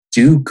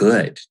do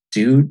good,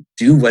 do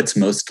what's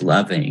most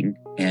loving.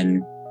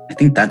 And I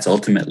think that's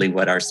ultimately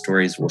what our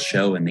stories will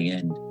show in the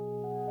end.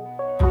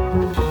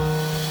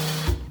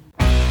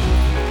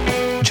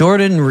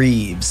 Jordan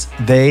Reeves,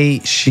 they,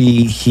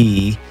 she,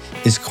 he,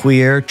 is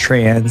queer,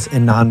 trans,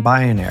 and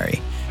non-binary.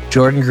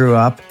 Jordan grew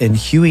up in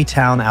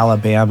Hueytown,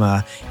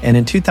 Alabama, and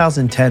in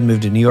 2010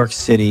 moved to New York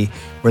City,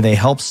 where they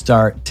helped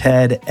start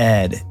TED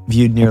Ed,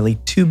 viewed nearly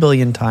 2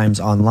 billion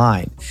times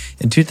online.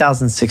 In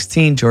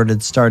 2016, Jordan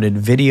started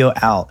Video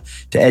Out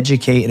to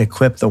educate and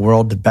equip the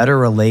world to better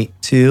relate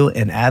to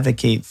and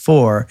advocate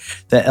for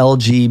the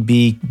LGBTQ+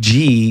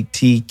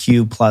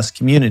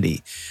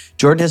 community.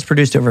 Jordan has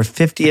produced over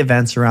 50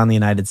 events around the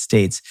United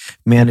States,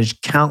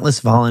 managed countless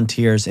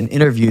volunteers, and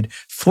interviewed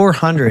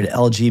 400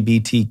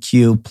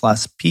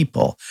 LGBTQ+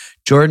 people.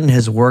 Jordan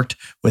has worked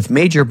with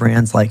major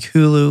brands like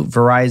Hulu,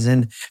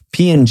 Verizon,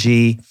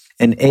 P&G,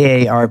 and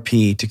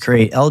AARP to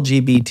create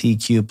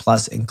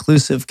LGBTQ+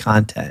 inclusive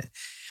content.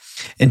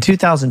 In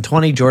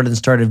 2020, Jordan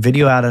started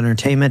Video Out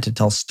Entertainment to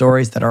tell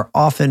stories that are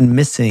often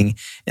missing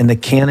in the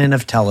canon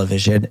of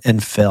television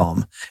and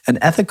film. An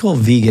ethical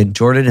vegan,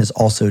 Jordan is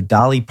also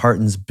Dolly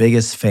Parton's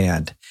biggest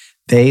fan.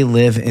 They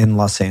live in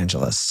Los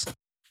Angeles.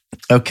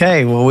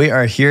 Okay, well, we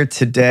are here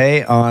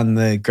today on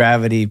the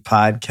Gravity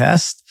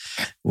Podcast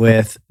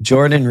with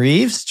Jordan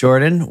Reeves.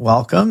 Jordan,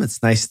 welcome.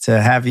 It's nice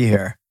to have you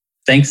here.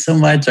 Thanks so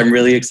much. I'm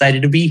really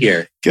excited to be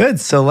here. Good.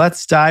 So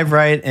let's dive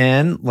right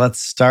in. Let's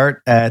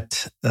start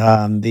at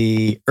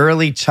the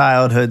early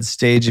childhood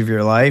stage of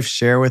your life.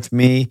 Share with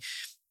me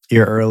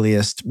your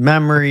earliest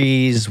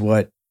memories,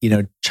 what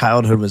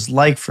childhood was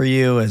like for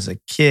you as a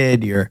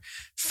kid, your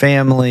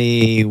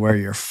family, where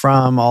you're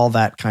from, all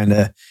that kind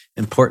of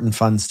important,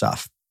 fun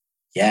stuff.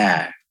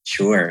 Yeah,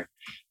 sure.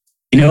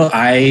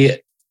 I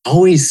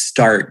always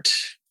start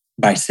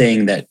by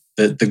saying that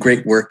the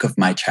great work of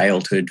my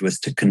childhood was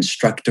to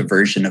construct a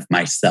version of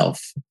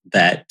myself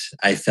that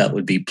I felt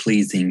would be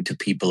pleasing to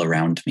people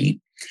around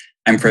me.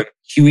 I'm from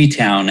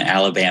Hueytown,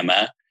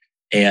 Alabama,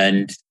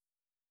 and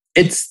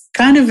it's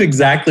kind of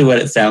exactly what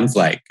it sounds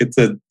like. It's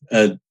a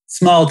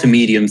small to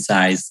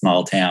medium-sized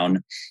small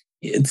town.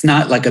 It's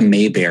not like a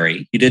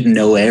Mayberry. You didn't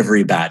know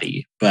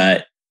everybody,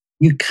 but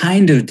you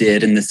kind of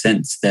did in the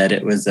sense that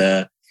it was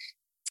a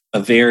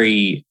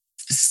very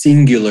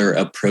singular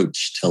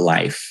approach to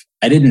life.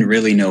 I didn't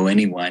really know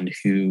anyone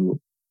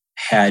who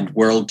had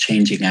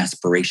world-changing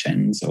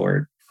aspirations,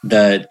 or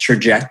the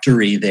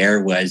trajectory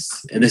there was,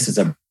 and this is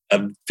a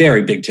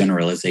very big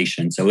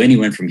generalization. So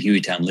anyone from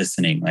Hueytown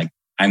listening, like,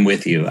 I'm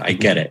with you, I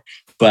get it.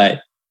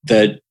 But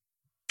the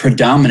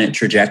predominant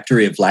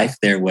trajectory of life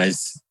there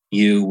was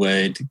you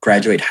would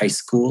graduate high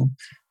school,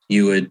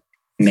 you would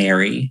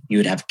marry, you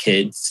would have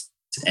kids,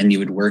 and you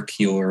would work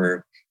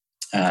your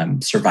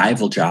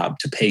survival job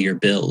to pay your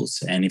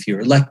bills. And if you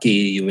were lucky,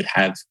 you would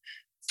have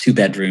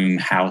 2-bedroom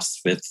house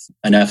with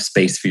enough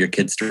space for your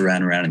kids to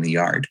run around in the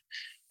yard.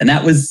 And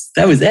that was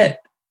it.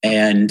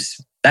 And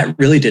that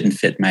really didn't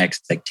fit my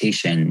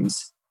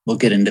expectations. We'll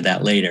get into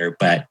that later.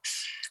 But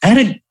I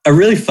had a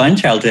really fun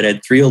childhood. I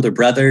had 3 older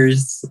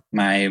brothers.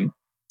 My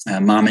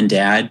mom and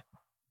dad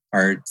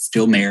are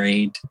still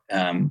married.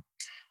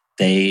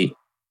 They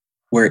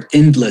were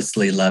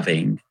endlessly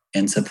loving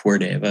and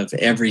supportive of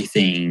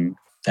everything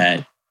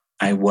that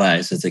I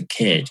was as a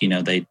kid.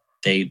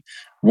 They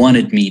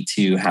wanted me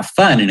to have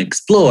fun and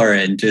explore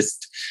and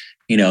just,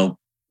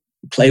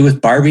 play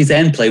with Barbies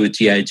and play with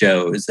G.I.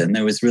 Joes. And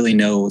there was really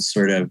no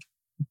sort of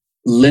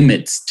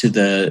limits to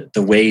the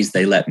ways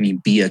they let me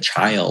be a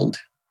child.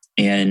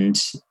 And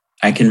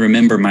I can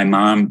remember my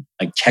mom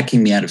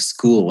checking me out of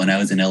school when I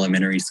was in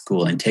elementary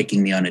school and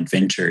taking me on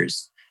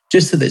adventures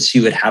just so that she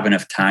would have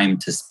enough time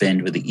to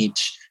spend with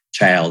each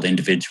child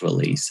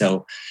individually.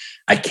 So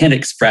I can't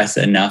express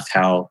enough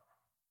how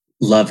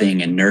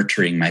loving and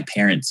nurturing my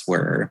parents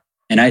were.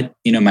 And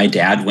my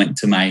dad went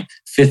to my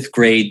 5th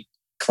grade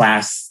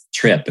class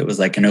trip. It was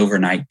like an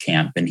overnight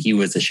camp, and he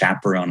was a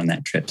chaperone on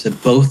that trip. So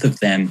both of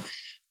them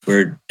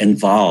were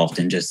involved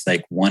and just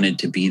wanted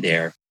to be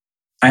there.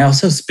 I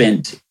also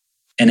spent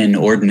an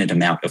inordinate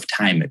amount of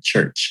time at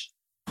church.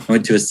 I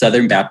went to a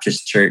Southern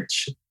Baptist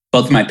church.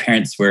 Both of my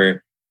parents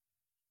were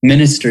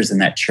ministers in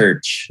that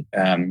church.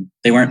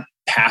 They weren't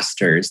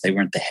pastors. They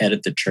weren't the head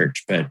of the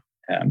church, but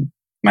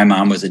my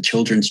mom was a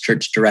children's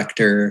church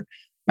director.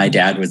 My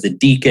dad was a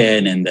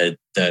deacon and the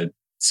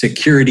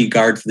security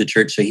guard for the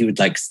church. So he would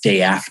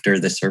stay after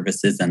the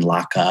services and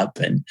lock up.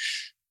 And,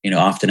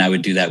 often I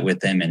would do that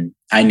with him. And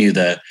I knew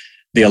the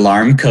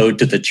alarm code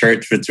to the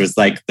church, which was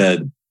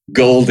the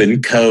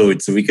golden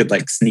code. So we could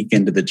sneak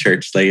into the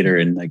church later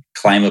and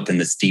climb up in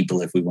the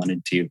steeple if we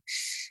wanted to.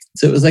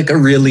 So it was a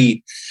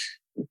really,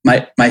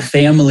 my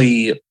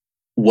family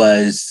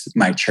was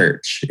my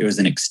church. It was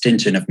an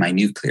extension of my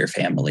nuclear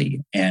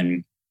family.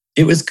 And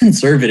it was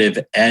conservative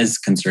as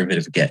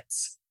conservative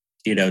gets.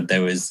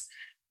 There was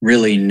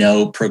really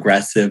no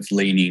progressive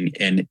leaning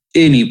in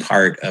any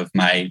part of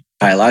my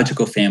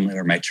biological family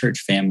or my church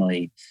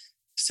family.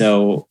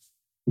 So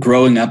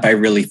growing up, I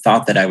really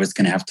thought that I was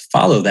going to have to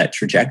follow that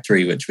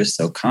trajectory, which was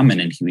so common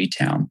in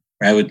Hueytown,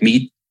 where I would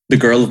meet the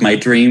girl of my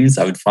dreams.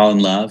 I would fall in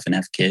love and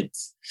have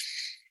kids.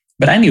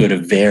 But I knew at a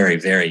very,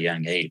 very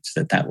young age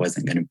that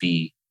wasn't going to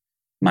be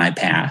my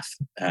path.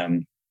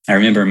 I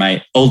remember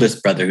my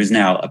oldest brother, who's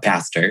now a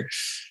pastor,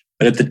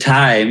 but at the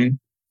time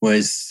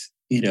was,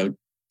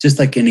 just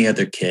like any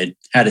other kid,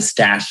 had a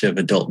stash of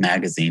adult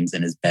magazines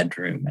in his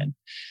bedroom. And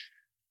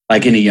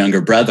like any younger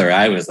brother,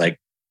 I was like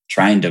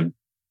trying to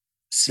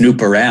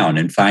snoop around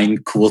and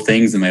find cool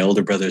things in my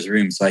older brother's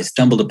room. So I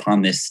stumbled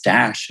upon this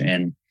stash,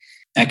 and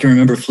I can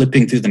remember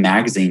flipping through the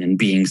magazine and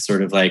being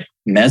sort of like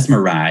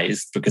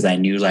mesmerized, because I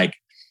knew like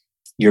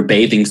your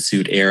bathing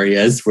suit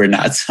areas were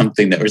not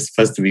something that were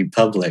supposed to be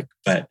public.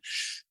 But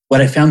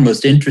what I found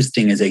most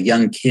interesting as a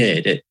young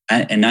kid,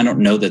 and I don't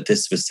know that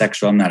this was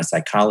sexual, I'm not a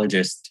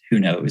psychologist, who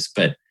knows,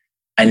 but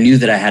I knew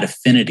that I had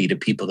affinity to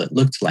people that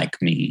looked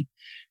like me.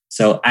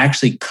 So I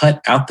actually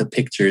cut out the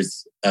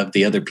pictures of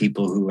the other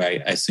people who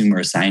I assume were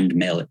assigned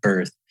male at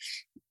birth.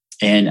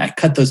 And I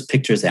cut those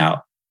pictures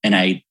out, and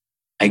I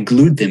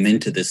glued them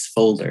into this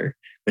folder,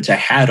 which I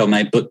had on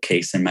my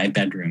bookcase in my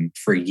bedroom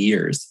for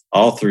years,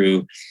 all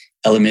through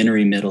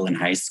elementary, middle, and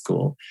high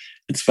school.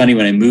 It's funny,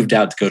 when I moved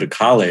out to go to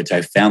college,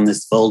 I found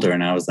this folder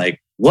and I was like,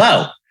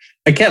 whoa,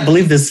 I can't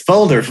believe this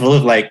folder full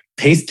of like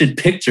pasted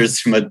pictures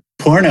from a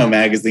porno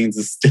magazines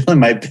is still in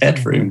my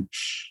bedroom.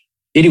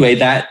 Anyway,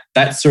 that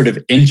sort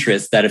of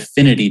interest, that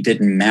affinity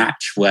didn't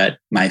match what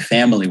my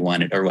family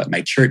wanted or what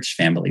my church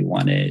family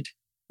wanted.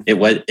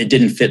 It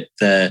didn't fit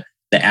the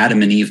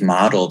Adam and Eve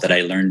model that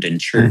I learned in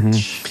church.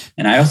 Mm-hmm.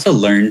 And I also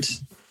learned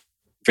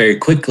very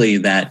quickly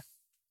that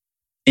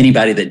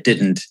anybody that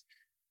didn't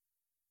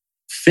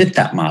fit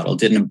that model,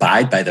 didn't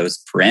abide by those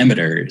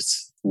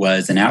parameters,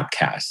 was an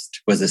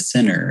outcast, was a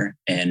sinner,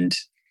 and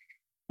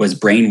was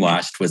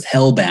brainwashed, was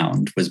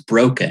hellbound, was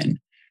broken.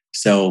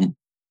 So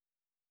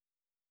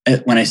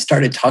when I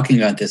started talking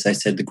about this, I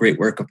said the great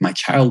work of my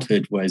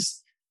childhood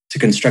was to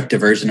construct a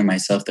version of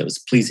myself that was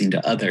pleasing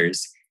to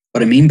others.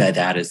 What I mean by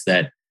that is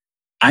that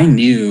I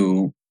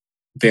knew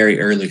very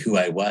early who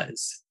I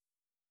was,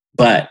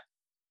 but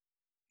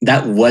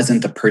that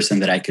wasn't the person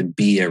that I could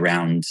be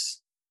around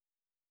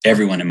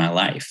everyone in my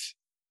life.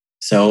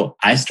 So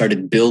I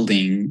started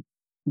building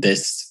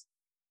this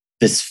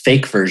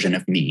fake version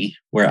of me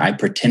where I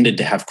pretended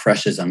to have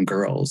crushes on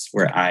girls,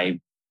 where I,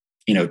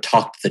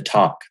 talked the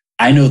talk.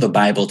 I know the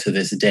Bible to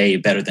this day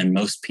better than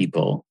most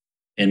people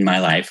in my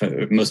life,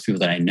 most people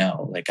that I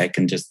know. Like I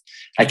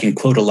can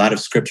quote a lot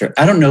of scripture.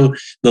 I don't know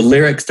the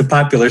lyrics to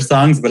popular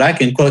songs, but I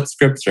can quote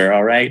scripture,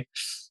 all right?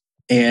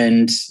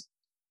 And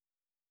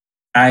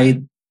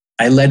I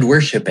led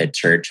worship at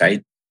church.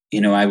 I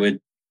would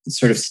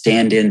sort of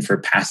stand in for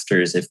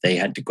pastors if they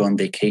had to go on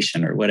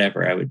vacation or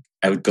whatever.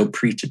 I would go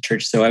preach at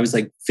church. So I was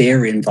like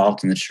very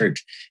involved in the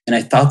church. And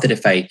I thought that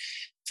if I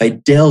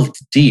delved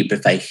deep,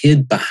 if I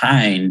hid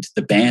behind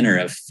the banner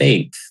of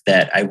faith,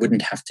 that I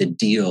wouldn't have to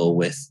deal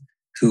with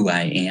who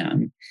I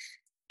am.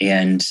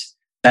 And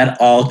that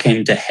all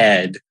came to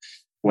head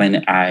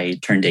when I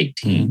turned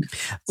 18.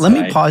 Let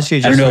me pause you.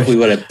 I don't know if we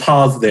would have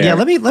paused there. Yeah,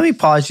 let me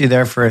pause you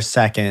there for a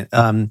second,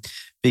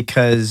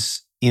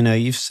 because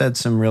you've said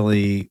some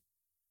really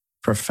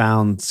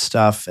profound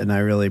stuff, and I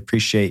really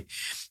appreciate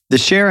the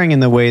sharing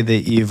and the way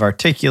that you've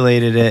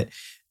articulated it.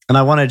 And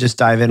I want to just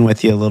dive in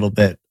with you a little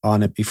bit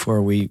on it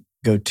before we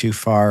go too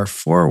far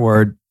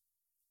forward.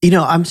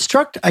 I'm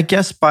struck, I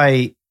guess,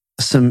 by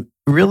some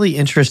really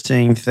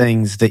interesting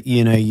things that,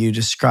 you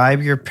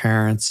describe your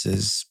parents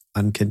as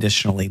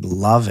unconditionally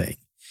loving,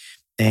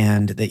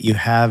 and that you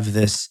have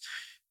this,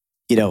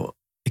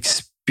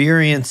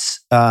 experience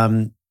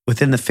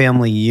within the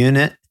family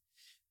unit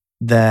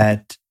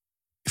that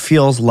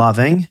feels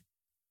loving,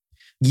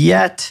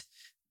 yet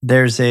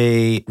there's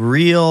a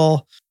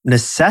real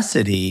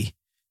necessity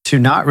to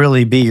not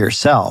really be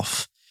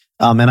yourself.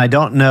 And I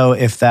don't know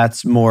if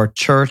that's more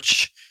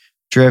church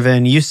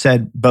driven. You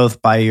said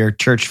both by your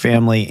church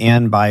family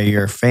and by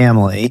your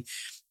family.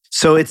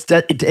 So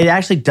it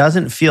actually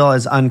doesn't feel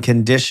as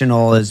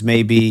unconditional as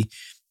maybe,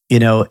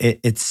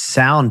 it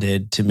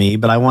sounded to me,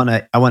 but I want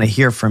to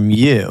hear from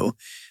you.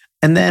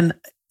 And then,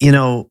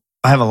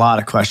 I have a lot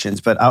of questions,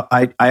 but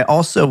I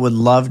also would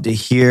love to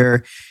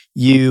hear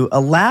you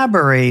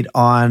elaborate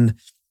on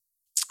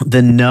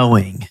the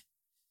knowing,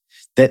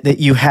 that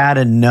you had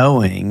a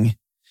knowing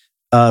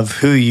of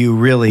who you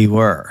really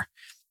were.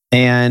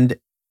 And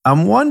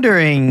I'm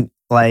wondering,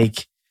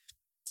 like,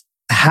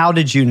 how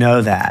did you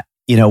know that?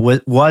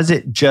 Was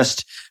it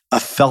just a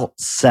felt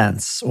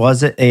sense?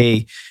 Was it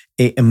a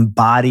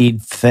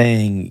embodied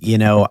thing?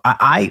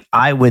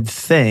 I would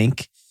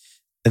think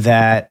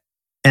that,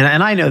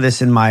 and I know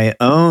this in my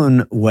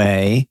own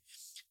way,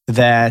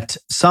 that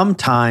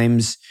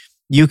sometimes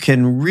you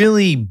can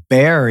really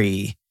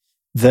bury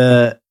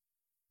the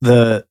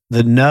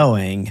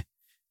knowing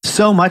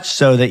so much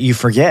so that you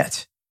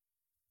forget.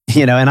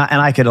 And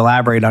I could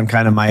elaborate on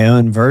kind of my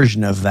own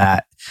version of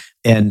that.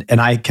 And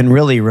I can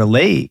really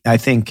relate. I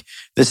think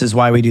this is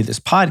why we do this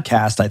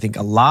podcast. I think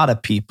a lot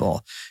of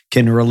people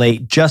can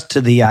relate just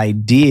to the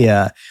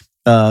idea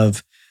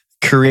of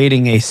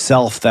creating a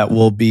self that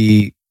will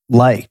be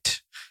liked.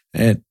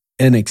 And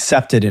and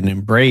accepted and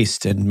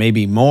embraced and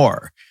maybe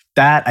more.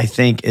 That I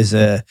think is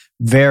a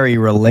very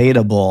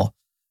relatable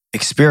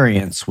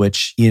experience,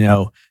 which,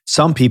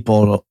 some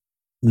people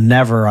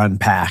never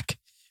unpack,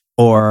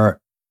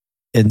 or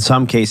in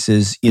some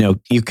cases,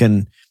 you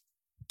can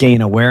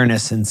gain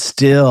awareness and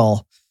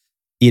still,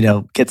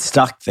 get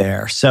stuck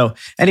there. So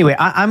anyway,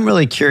 I'm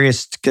really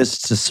curious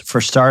because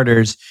for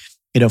starters,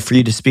 for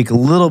you to speak a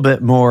little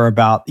bit more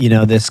about,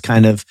 this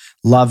kind of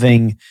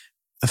loving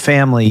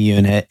family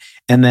unit.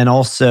 And then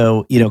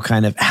also,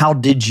 kind of how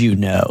did you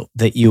know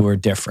that you were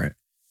different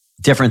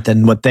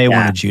than what they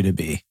wanted you to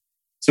be?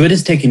 So it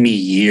has taken me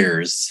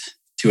years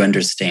to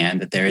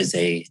understand that there is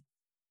a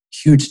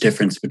huge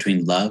difference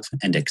between love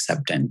and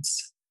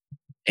acceptance.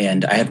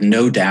 And I have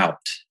no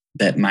doubt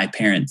that my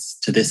parents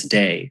to this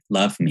day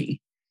love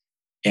me.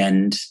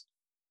 And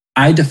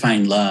I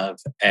define love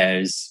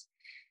as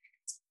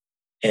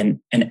an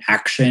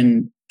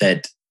action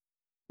that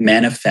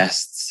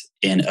manifests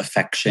in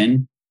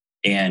affection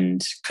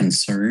and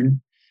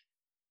concern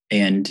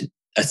and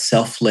a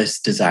selfless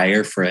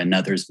desire for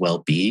another's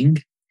well-being.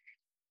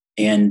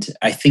 And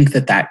I think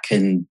that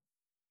can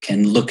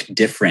look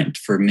different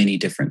for many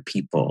different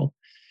people.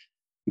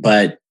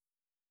 But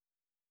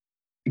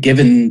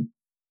given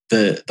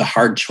the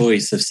hard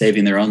choice of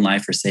saving their own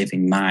life or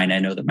saving mine, I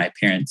know that my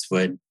parents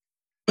would,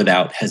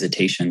 without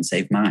hesitation,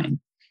 save mine.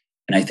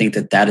 And I think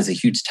that is a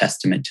huge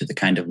testament to the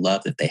kind of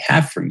love that they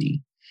have for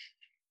me.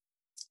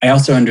 I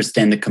also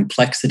understand the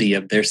complexity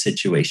of their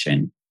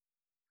situation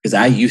because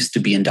I used to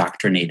be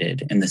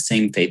indoctrinated in the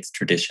same faith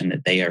tradition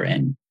that they are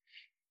in.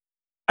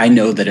 I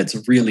know that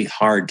it's really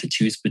hard to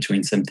choose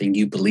between something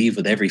you believe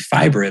with every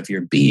fiber of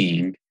your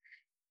being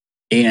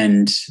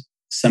and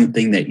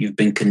something that you've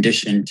been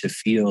conditioned to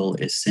feel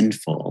is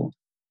sinful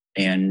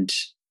and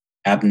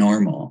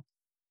abnormal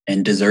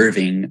and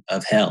deserving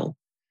of hell.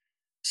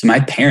 So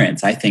my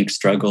parents, I think,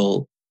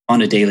 struggle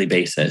on a daily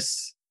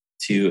basis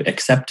to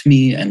accept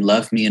me and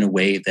love me in a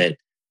way that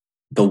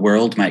the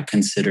world might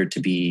consider to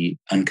be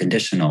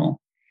unconditional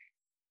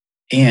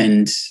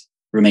and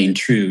remain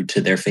true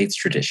to their faith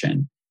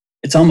tradition.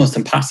 It's almost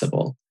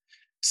impossible.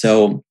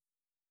 So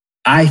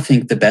I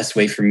think the best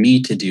way for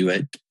me to do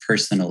it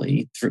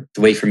personally,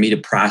 the way for me to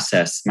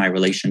process my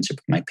relationship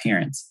with my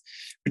parents,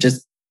 which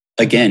has,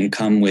 again,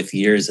 come with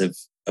years of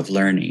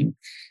learning,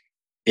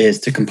 is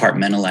to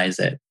compartmentalize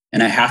it.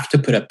 And I have to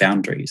put up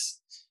boundaries.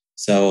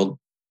 So,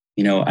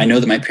 I know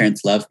that my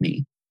parents love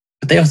me,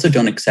 but they also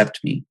don't accept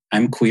me.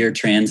 I'm queer,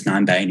 trans,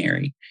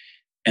 non-binary.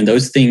 And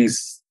those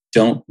things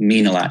don't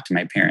mean a lot to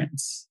my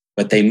parents.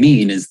 What they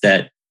mean is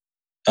that,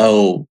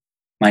 oh,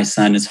 my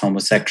son is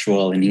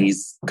homosexual and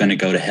he's going to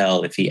go to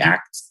hell if he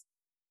acts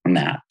on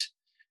that.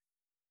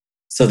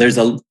 So there's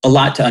a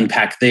lot to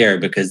unpack there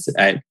because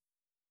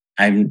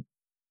I'm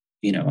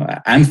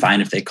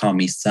fine if they call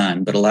me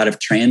son, but a lot of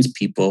trans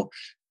people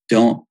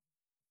don't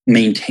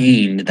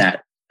maintain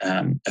that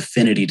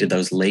affinity to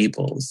those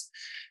labels.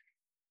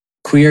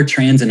 Queer,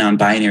 trans, and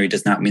non-binary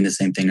does not mean the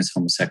same thing as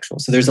homosexual.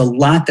 So there's a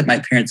lot that my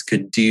parents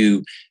could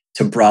do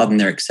to broaden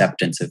their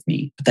acceptance of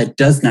me, but that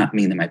does not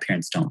mean that my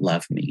parents don't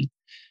love me.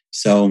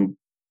 So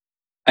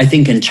I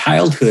think in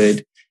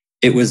childhood,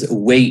 it was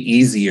way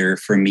easier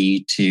for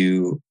me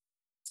to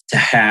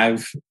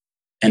have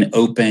an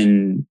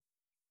open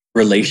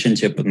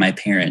relationship with my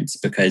parents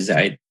because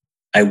I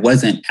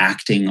wasn't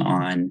acting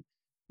on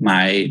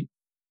my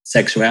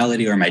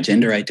sexuality or my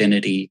gender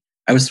identity.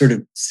 I was sort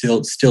of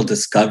still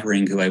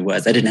discovering who I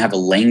was. I didn't have a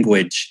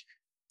language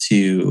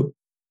to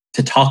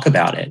talk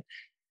about it.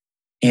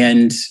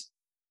 And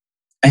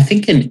I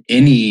think in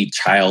any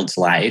child's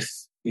life,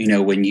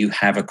 when you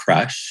have a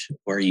crush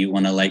or you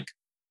want to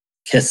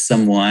kiss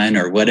someone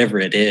or whatever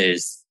it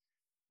is,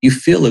 you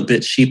feel a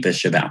bit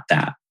sheepish about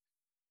that.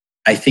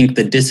 I think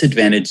the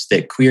disadvantage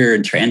that queer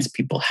and trans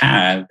people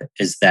have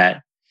is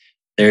that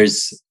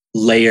there's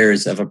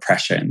layers of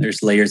oppression,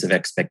 there's layers of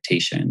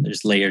expectation,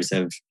 there's layers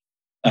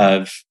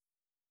of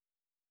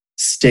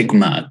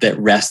stigma that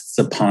rests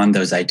upon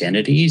those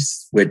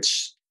identities,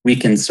 which we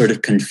can sort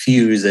of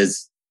confuse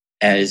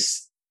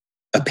as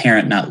a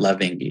parent not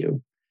loving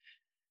you.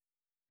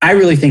 I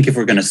really think if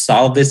we're going to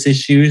solve this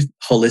issue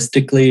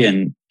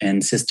holistically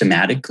and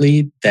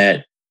systematically,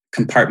 that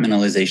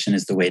compartmentalization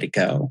is the way to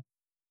go.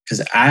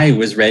 Because I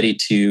was ready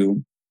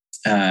to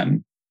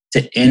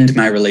end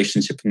my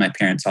relationship with my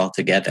parents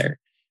altogether,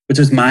 which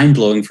was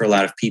mind-blowing for a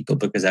lot of people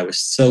because I was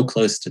so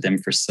close to them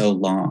for so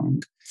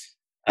long,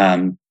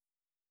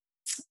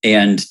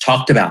 and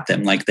talked about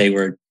them like they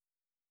were,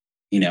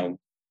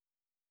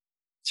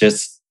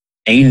 just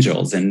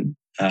angels, and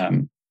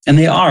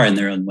they are in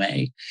their own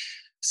way.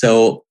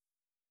 So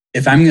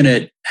if I'm going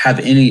to have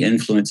any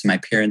influence in my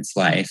parents'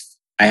 life,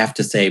 I have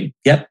to say,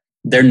 yep,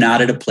 they're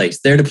not at a place.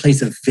 They're at a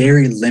place of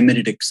very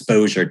limited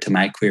exposure to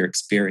my queer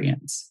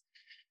experience.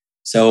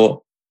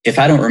 So if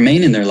I don't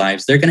remain in their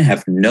lives, they're going to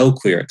have no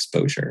queer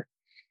exposure.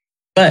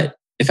 But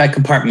if I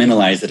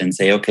compartmentalize it and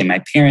say, okay,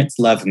 my parents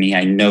love me,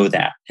 I know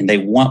that, and they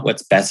want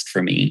what's best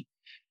for me.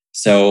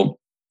 So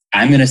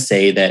I'm going to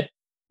say that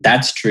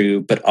that's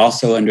true, but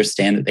also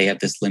understand that they have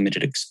this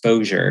limited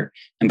exposure.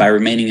 And by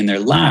remaining in their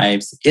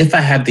lives, if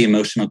I have the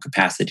emotional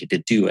capacity to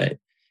do it,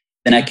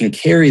 then I can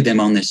carry them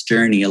on this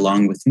journey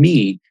along with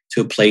me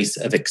to a place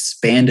of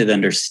expanded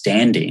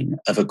understanding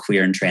of a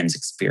queer and trans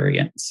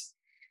experience.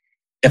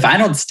 If I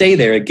don't stay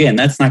there, again,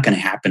 that's not going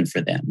to happen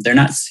for them. They're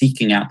not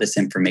seeking out this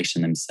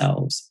information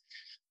themselves.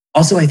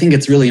 Also, I think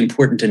it's really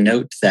important to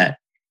note that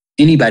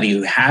anybody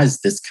who has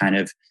this kind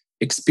of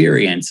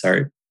experience,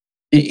 or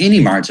any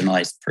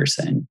marginalized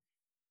person,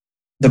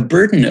 the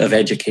burden of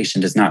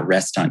education does not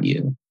rest on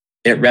you.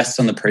 It rests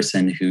on the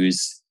person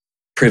who's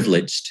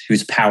privileged,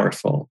 who's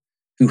powerful,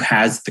 who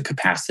has the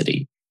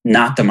capacity,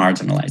 not the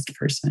marginalized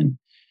person.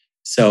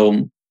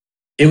 So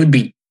it would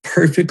be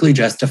perfectly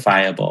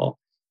justifiable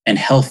and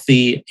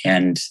healthy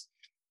and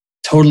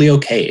totally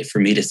okay for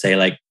me to say,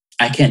 like,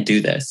 I can't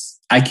do this.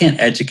 I can't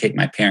educate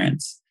my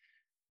parents.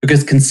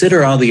 Because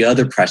consider all the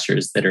other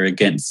pressures that are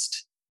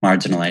against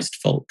marginalized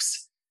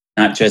folks,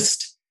 not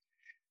just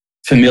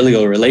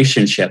familial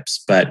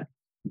relationships, but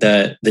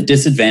the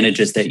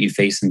disadvantages that you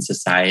face in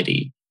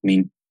society. I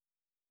mean,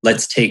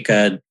 let's take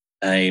a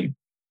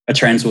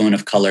trans woman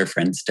of color, for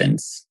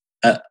instance.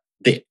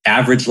 The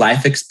average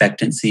life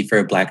expectancy for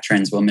a Black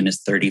trans woman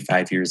is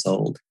 35 years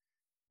old.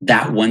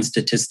 That one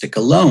statistic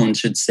alone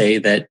should say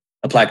that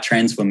a Black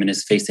trans woman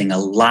is facing a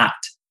lot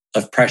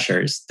of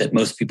pressures that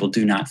most people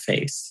do not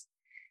face.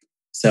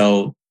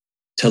 So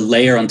to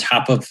layer on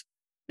top of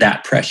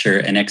that pressure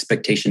and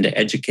expectation to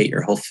educate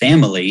your whole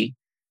family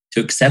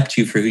to accept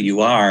you for who you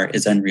are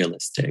is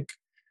unrealistic.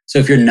 So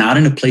if you're not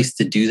in a place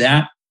to do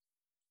that,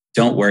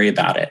 don't worry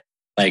about it.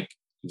 Like,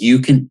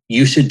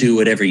 you should do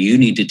whatever you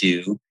need to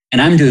do.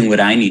 And I'm doing what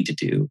I need to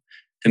do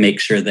to make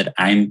sure that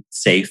I'm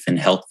safe and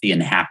healthy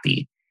and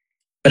happy.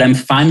 But I'm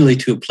finally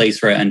to a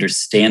place where I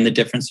understand the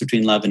difference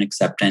between love and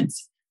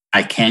acceptance.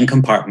 I can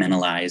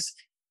compartmentalize.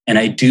 And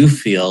I do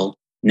feel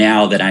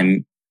now that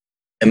I'm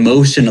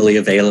emotionally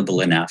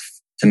available enough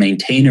to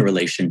maintain a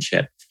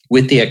relationship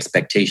with the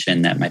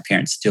expectation that my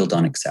parents still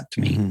don't accept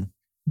me. Mm-hmm.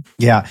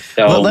 Yeah.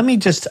 So, well, let me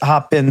just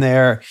hop in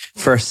there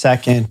for a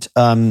second.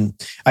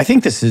 I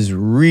think this is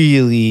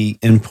really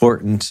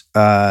important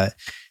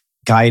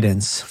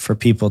guidance for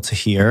people to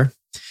hear.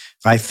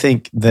 I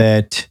think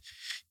that,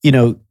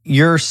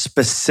 your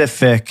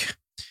specific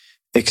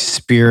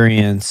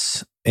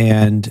experience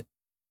and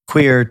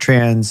queer,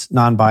 trans,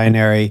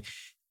 non-binary,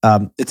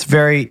 it's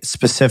very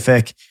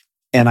specific.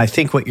 And I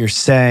think what you're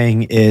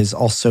saying is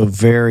also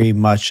very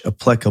much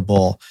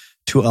applicable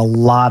to a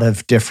lot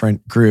of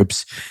different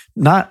groups,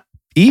 not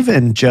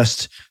even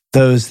just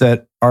those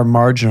that are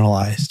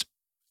marginalized.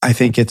 I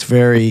think it's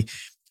very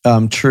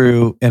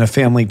true in a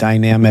family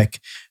dynamic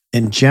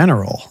in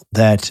general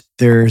that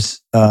there's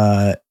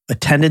a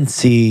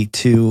tendency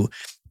to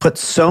put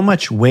so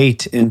much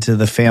weight into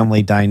the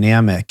family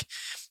dynamic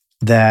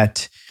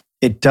that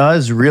it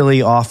does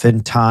really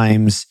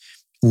oftentimes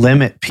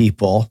limit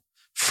people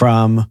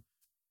from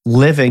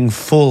living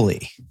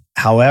fully,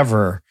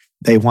 however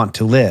they want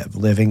to live,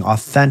 living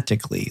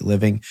authentically,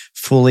 living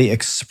fully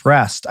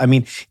expressed. I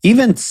mean,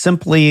 even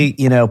simply,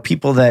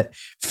 people that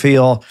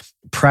feel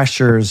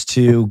pressures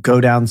to go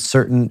down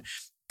certain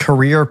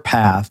career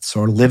paths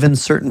or live in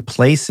certain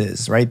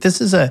places, right?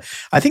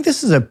 I think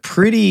this is a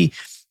pretty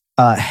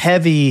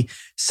heavy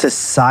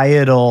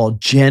societal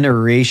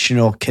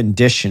generational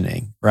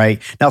conditioning,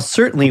 right? Now,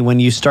 certainly when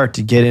you start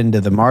to get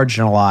into the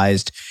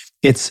marginalized,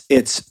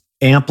 it's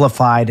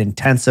amplified,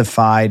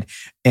 intensified,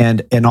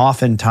 and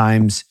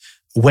oftentimes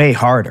way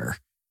harder.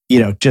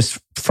 Just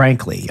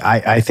frankly,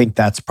 I think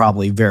that's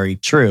probably very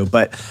true.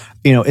 But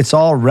it's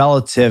all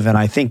relative, and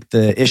I think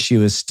the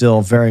issue is still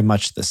very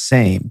much the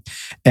same.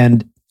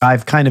 And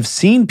I've kind of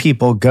seen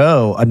people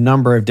go a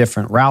number of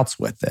different routes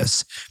with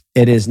this.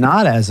 It is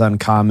not as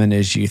uncommon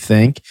as you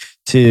think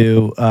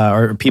to,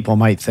 or people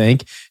might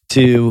think,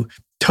 to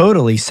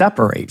totally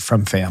separate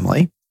from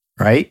family.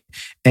 Right.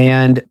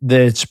 And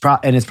it's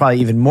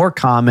probably even more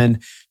common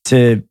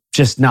to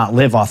just not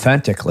live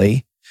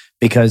authentically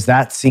because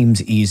that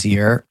seems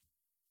easier.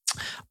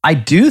 I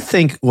do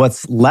think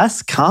what's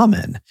less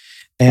common,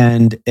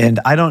 and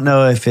I don't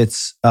know if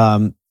it's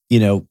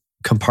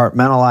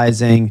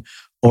compartmentalizing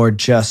or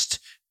just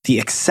the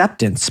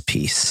acceptance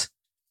piece,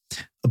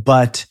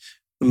 but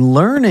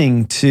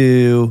learning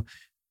to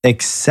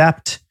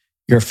accept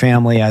your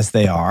family as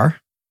they are,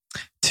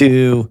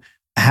 to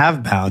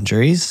have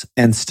boundaries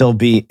and still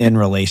be in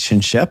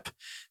relationship,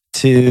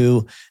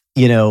 to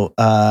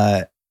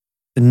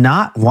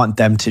not want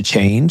them to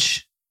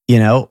change,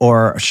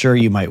 or sure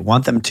you might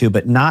want them to,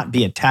 but not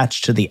be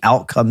attached to the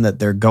outcome that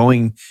they're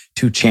going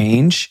to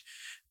change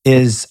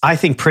is, I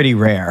think, pretty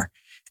rare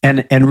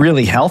and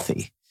really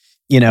healthy.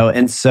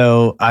 And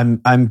so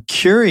I'm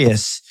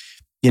curious,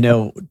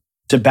 to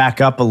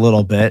back up a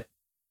little bit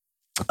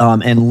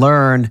and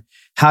learn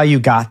how you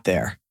got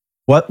there.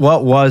 What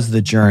was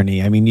the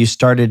journey? I mean, you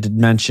started to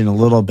mention a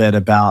little bit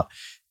about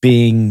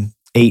being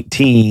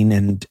 18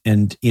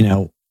 and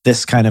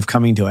this kind of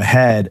coming to a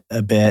head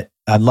a bit.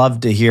 I'd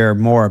love to hear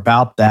more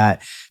about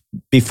that.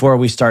 before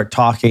we start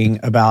talking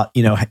about,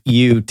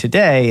 you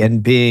today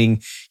and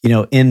being,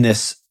 in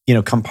this,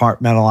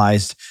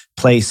 compartmentalized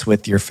place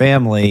with your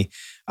family,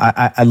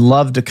 I'd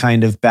love to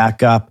kind of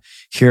back up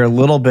here a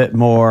little bit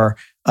more.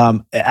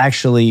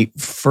 Actually,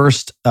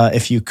 first,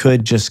 if you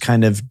could just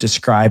kind of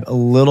describe a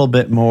little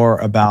bit more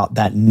about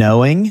that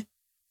knowing,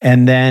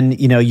 and then,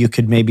 you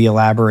could maybe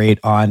elaborate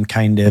on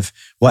kind of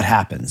what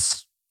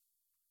happens.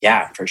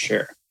 Yeah, for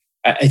sure.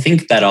 I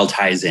think that all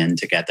ties in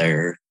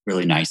together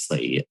really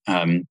nicely.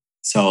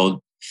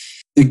 So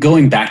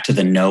going back to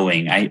the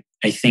knowing, I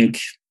think,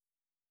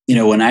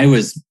 when I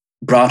was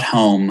brought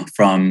home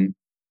from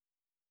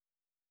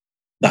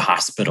the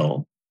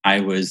hospital, I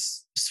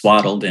was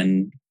swaddled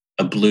in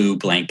a blue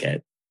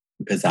blanket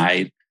because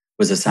I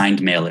was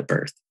assigned male at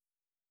birth.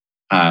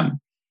 And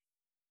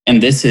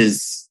this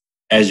is,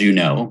 as you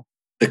know,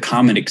 the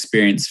common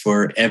experience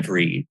for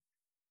every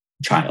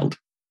child.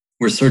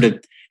 We're sort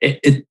of,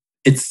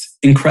 it's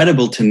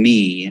incredible to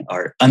me,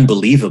 or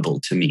unbelievable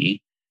to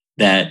me,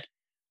 that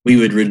we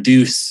would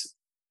reduce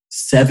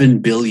 7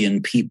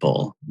 billion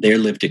people, their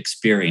lived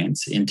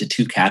experience, into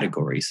two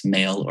categories,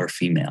 male or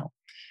female.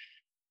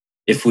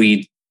 If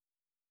we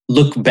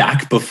look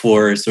back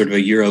before sort of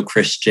a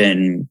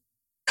Euro-Christian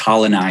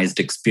colonized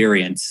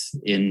experience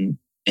in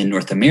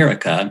North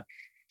America,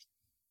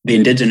 the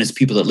indigenous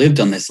people that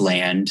lived on this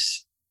land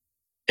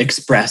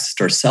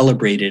expressed or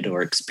celebrated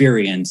or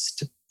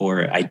experienced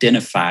or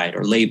identified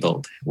or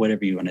labeled,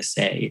 whatever you want to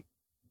say,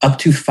 up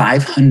to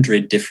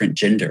 500 different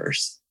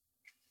genders.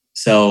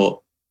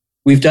 So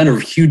we've done a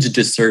huge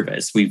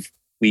disservice. We've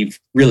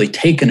really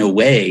taken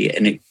away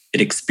an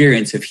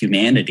experience of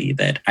humanity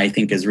that I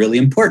think is really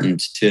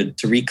important to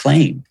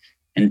reclaim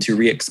and to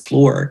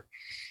re-explore.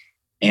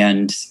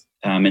 And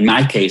in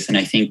my case, and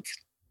I think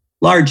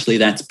largely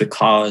that's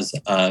because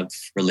of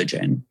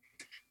religion.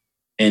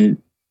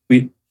 And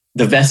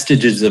the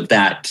vestiges of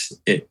that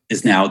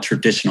is now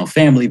traditional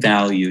family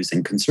values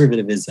and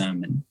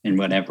conservatism and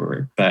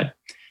whatever. But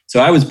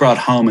so I was brought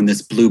home in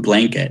this blue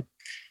blanket.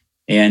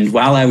 And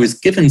while I was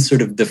given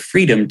sort of the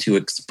freedom to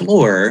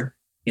explore,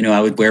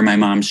 I would wear my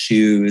mom's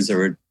shoes,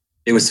 or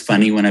it was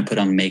funny when I put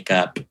on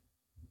makeup.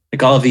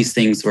 Like, all of these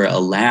things were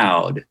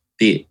allowed.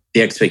 The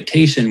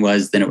expectation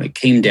was then it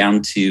came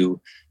down to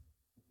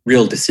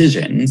real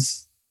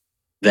decisions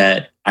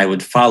that I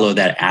would follow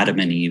that Adam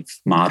and Eve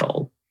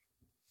model.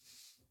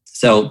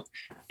 So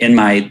I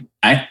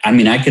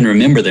can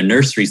remember the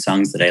nursery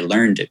songs that I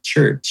learned at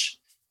church,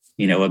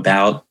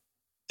 about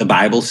the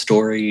Bible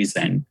stories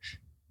and,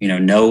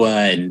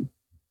 Noah and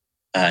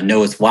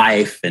Noah's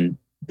wife, and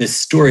this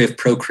story of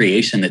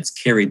procreation that's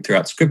carried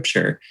throughout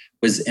Scripture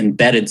was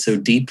embedded so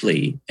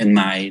deeply in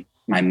my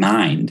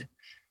mind.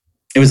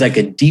 It was like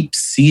a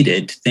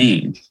deep-seated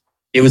thing.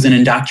 It was an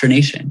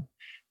indoctrination.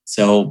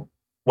 So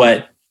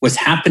what was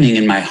happening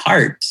in my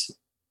heart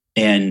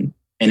and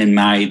in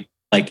my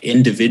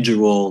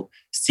individual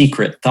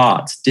secret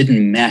thoughts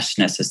didn't mesh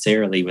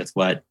necessarily with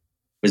what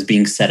was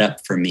being set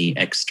up for me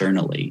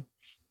externally.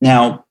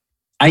 Now,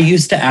 I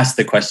used to ask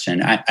the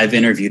question, I've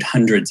interviewed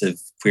hundreds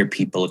of queer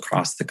people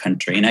across the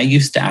country, and I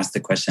used to ask the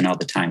question all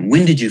the time,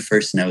 when did you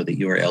first know that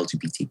you were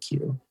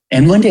LGBTQ?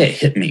 And one day it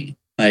hit me,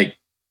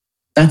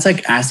 that's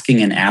like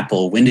asking an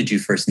apple, when did you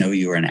first know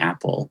you were an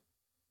apple?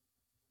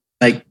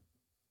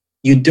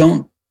 You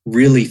don't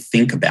really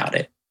think about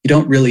it. You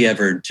don't really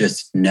ever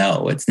just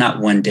know. It's not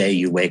one day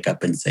you wake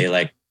up and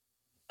say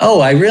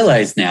oh, I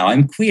realize now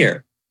I'm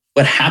queer.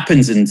 What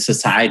happens in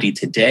society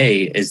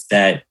today is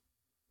that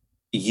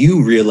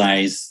you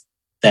realize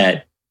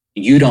that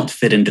you don't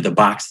fit into the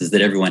boxes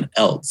that everyone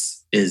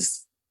else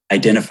is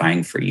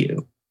identifying for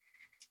you.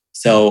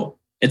 So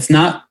it's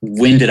not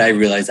when did I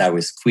realize I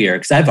was queer,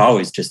 because I've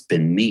always just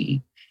been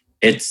me.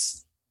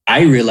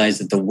 I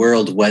realized that the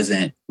world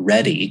wasn't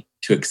ready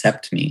to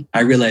accept me.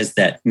 I realized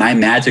that my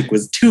magic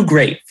was too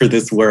great for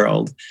this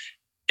world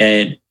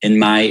and in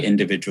my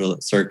individual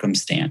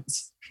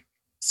circumstance.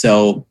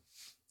 So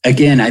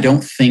again, I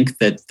don't think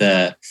that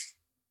the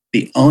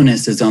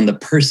onus is on the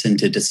person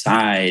to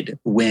decide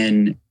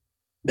when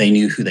they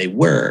knew who they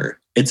were.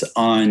 It's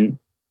on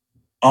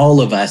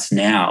all of us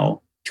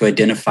now to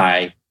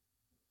identify,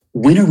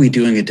 when are we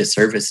doing a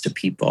disservice to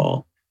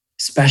people,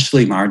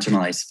 especially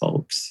marginalized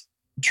folks,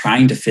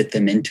 trying to fit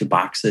them into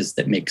boxes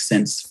that make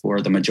sense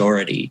for the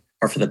majority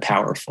or for the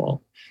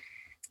powerful.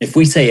 If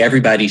we say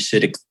everybody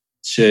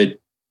should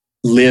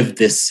live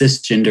this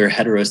cisgender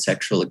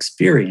heterosexual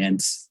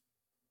experience,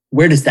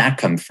 where does that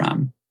come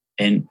from?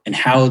 And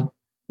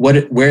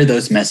where are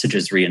those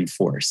messages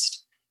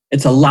reinforced?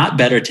 It's a lot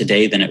better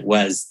today than it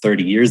was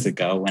 30 years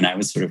ago when I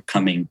was sort of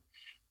coming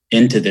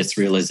into this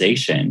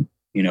realization.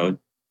 You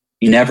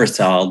never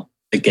saw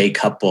a gay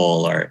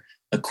couple or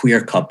a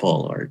queer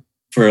couple, or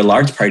for a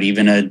large part,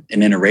 even an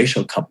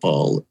interracial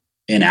couple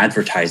in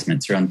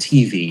advertisements or on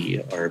TV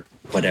or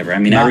whatever. I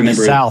mean, not I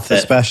remember in the South,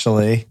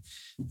 especially,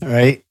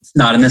 right?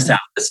 Not in the South,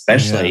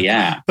 especially,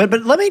 yeah. But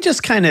let me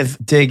just kind of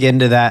dig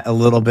into that a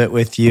little bit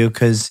with you,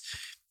 because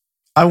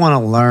I want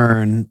to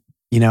learn.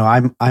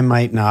 I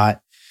might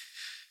not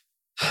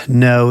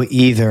No,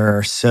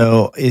 either.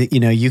 So,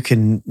 you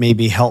can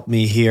maybe help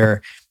me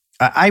here.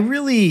 I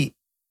really,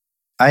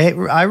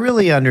 I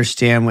really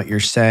understand what you're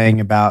saying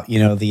about,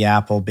 the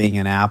apple being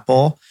an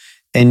apple.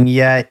 And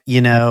yet,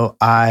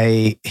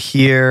 I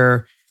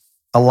hear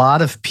a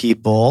lot of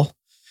people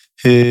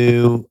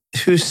who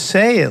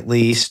say at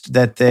least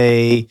that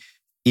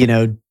you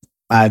know,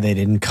 they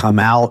didn't come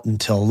out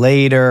until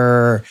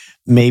later.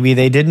 Maybe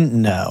they didn't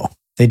know.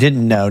 They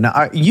didn't know. Now,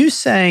 are you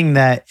saying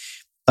that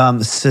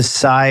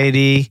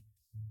society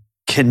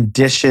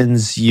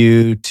conditions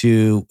you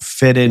to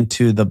fit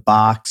into the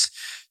box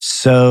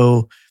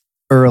so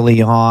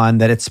early on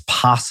that it's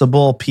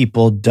possible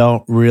people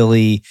don't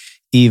really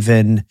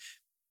even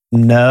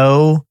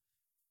know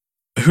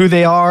who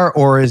they are?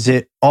 Or is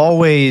it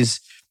always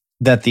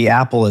that the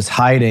apple is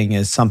hiding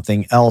as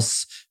something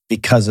else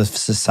because of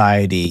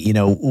society?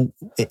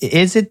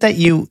 Is it that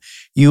you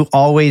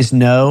always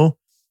know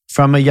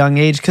from a young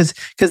age? Because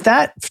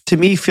that to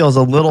me feels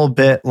a little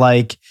bit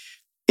like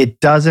it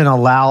doesn't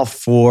allow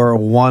for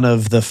one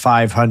of the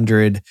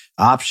 500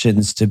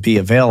 options to be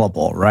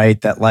available, right?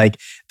 That like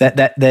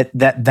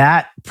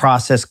that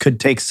process could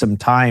take some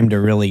time to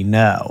really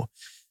know.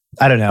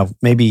 I don't know.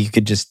 Maybe you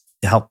could just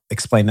help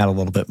explain that a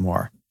little bit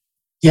more.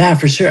 Yeah,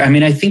 for sure. I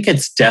mean, I think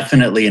it's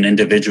definitely an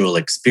individual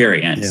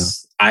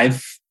experience. Yeah.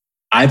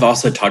 I've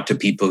also talked to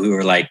people who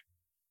are like,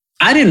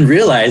 I didn't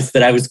realize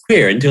that I was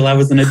queer until I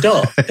was an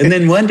adult. And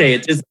then one day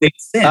it just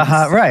makes sense.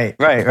 Right.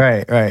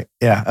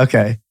 Yeah,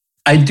 okay.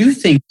 I do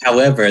think,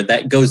 however,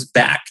 that goes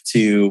back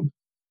to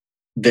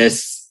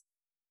this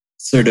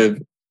sort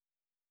of,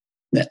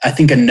 I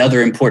think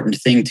another important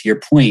thing to your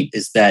point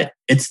is that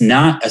it's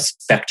not a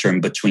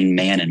spectrum between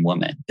man and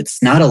woman.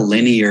 It's not a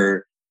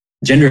linear,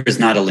 gender is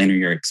not a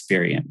linear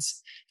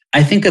experience.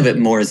 I think of it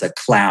more as a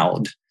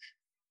cloud.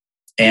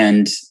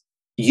 And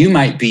you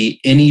might be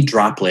any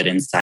droplet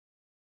inside.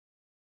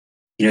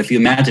 If you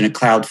imagine a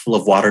cloud full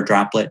of water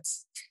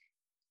droplets,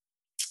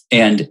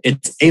 and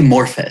it's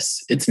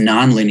amorphous, it's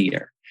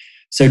nonlinear.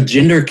 So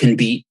gender can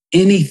be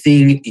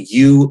anything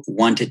you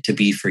want it to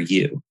be for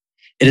you.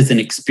 It is an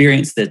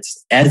experience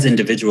that's as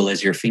individual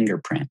as your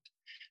fingerprint.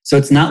 So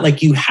it's not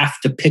like you have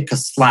to pick a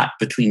slot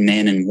between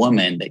man and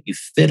woman that you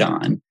fit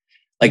on.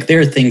 Like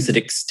there are things that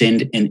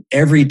extend in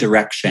every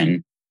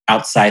direction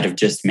outside of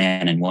just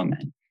man and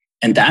woman.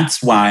 And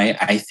that's why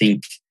I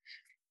think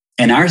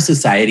in our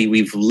society,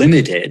 we've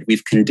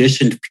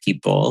conditioned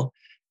people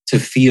to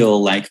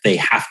feel like they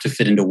have to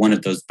fit into one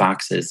of those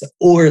boxes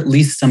or at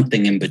least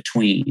something in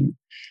between.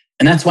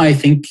 And that's why I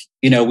think,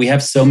 we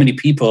have so many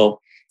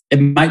people. It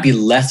might be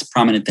less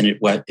prominent than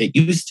it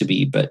used to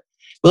be, but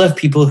we'll have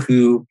people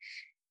who,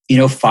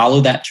 follow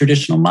that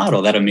traditional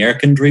model, that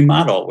American dream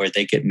model where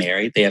they get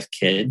married, they have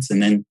kids.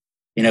 And then,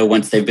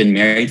 once they've been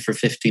married for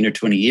 15 or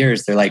 20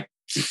 years, they're like,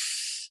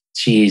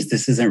 geez,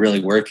 this isn't really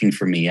working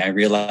for me. I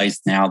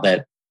realize now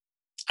that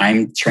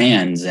I'm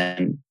trans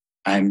and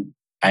I'm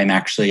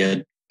actually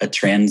a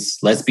trans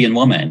lesbian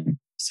woman.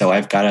 So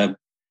I've got to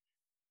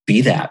be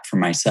that for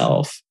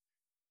myself.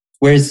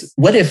 Whereas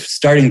what if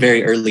starting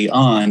very early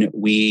on,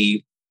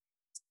 we,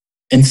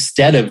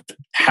 instead of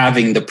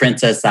having the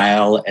princess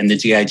aisle and the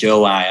G.I.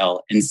 Joe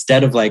aisle,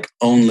 instead of like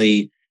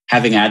only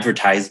having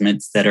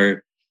advertisements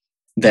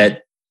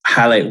that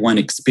highlight one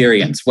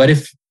experience, what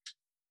if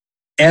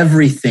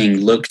everything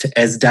looked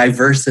as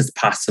diverse as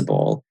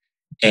possible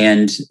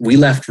and we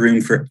left room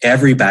for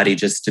everybody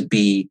just to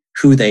be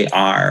who they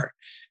are?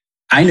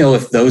 I know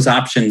if those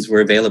options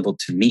were available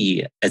to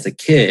me as a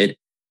kid,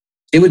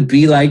 it would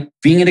be like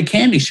being in a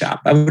candy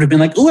shop. I would have been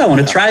like, ooh, I want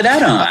to try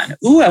that on.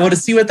 Ooh, I want to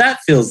see what that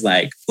feels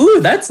like.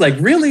 Ooh, that's like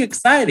really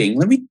exciting.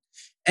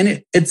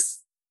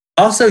 It's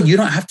also, you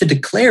don't have to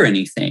declare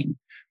anything.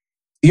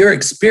 Your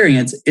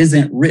experience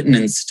isn't written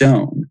in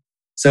stone.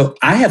 So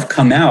I have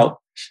come out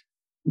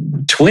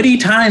 20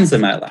 times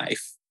in my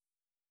life,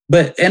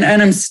 and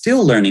I'm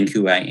still learning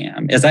who I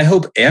am, as I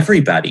hope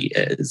everybody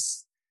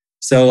is.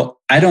 So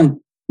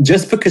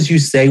just because you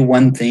say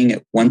one thing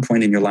at one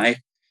point in your life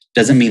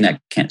doesn't mean that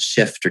can't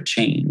shift or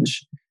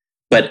change.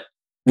 But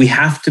we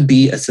have to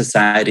be a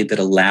society that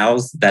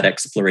allows that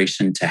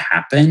exploration to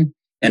happen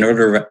in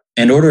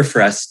order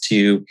for us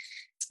to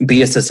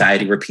be a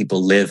society where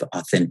people live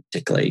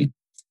authentically.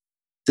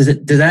 Does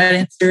that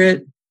answer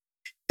it?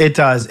 It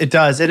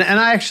does. And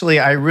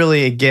I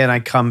really, again, I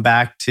come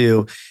back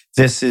to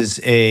this is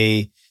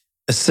a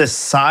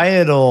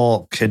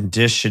societal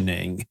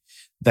conditioning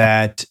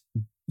that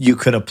you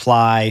could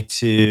apply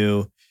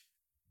to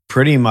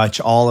pretty much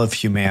all of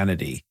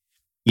humanity.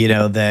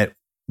 That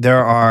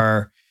there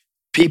are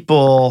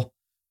people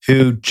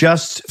who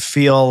just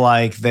feel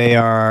like they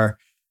are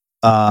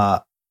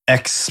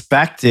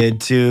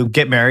expected to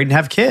get married and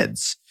have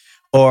kids,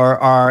 or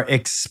are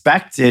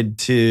expected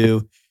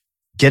to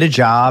get a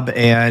job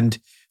and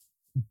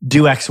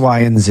do X, Y,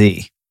 and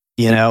Z.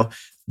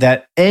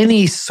 That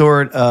any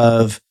sort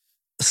of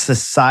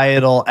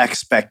societal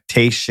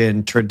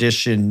expectation,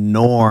 tradition,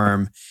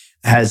 norm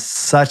has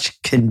such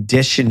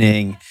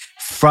conditioning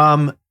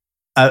from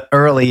an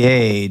early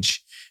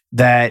age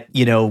that,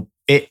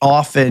 it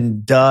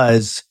often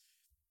does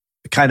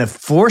kind of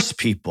force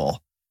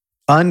people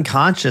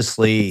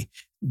unconsciously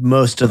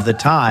most of the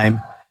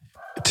time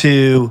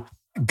to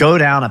go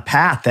down a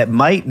path that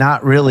might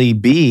not really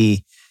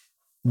be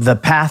the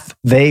path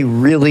they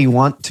really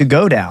want to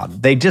go down.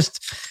 They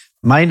just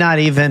might not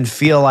even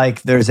feel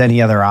like there's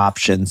any other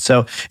option.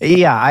 So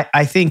yeah,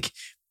 I think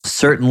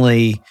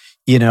certainly,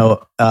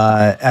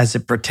 as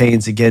it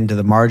pertains again to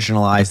the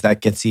marginalized,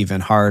 that gets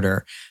even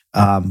harder.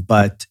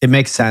 But it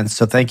makes sense.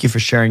 So thank you for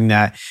sharing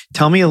that.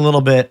 Tell me a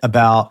little bit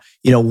about,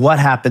 what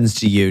happens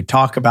to you.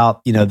 Talk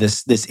about,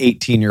 this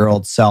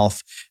 18-year-old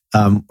self.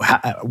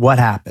 What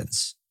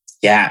happens?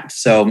 Yeah.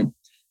 So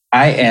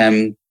I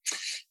am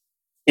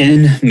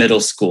in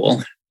middle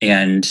school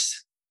and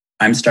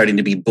I'm starting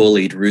to be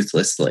bullied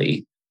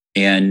ruthlessly.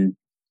 And,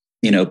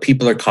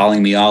 people are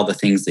calling me all the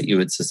things that you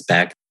would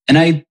suspect. And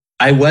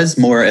I was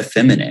more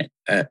effeminate.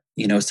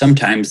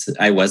 Sometimes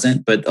I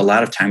wasn't, but a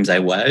lot of times I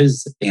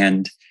was.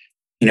 And,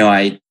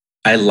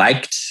 I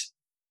liked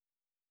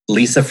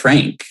Lisa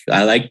Frank.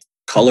 I liked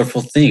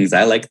colorful things.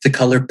 I liked the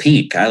color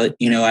pink. I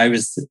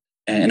was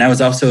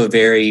also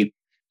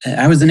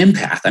I was an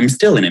empath. I'm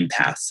still an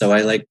empath. So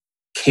I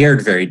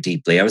cared very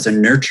deeply. I was a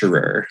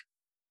nurturer.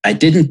 I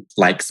didn't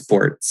like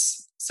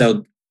sports.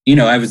 So,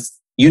 I was,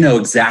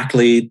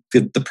 exactly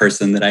the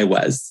person that I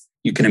was.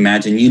 You can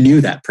imagine you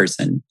knew that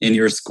person in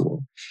your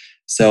school.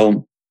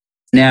 So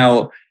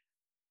now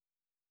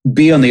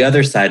be on the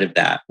other side of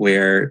that,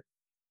 where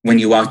when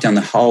you walk down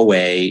the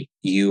hallway,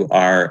 you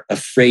are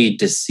afraid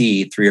to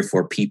see 3 or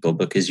 4 people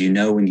because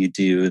when you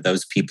do,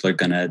 those people are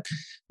going to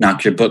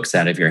knock your books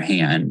out of your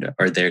hand,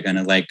 or they're going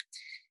to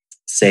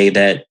say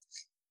that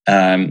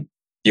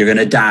you're going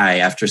to die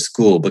after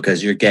school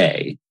because you're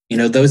gay.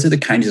 Those are the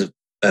kinds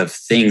of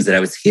things that I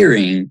was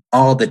hearing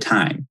all the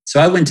time. So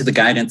I went to the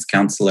guidance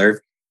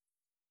counselor,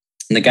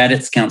 and the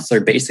guidance counselor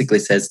basically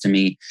says to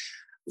me,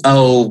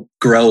 "Oh,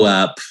 grow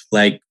up.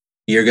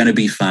 You're going to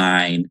be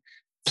fine.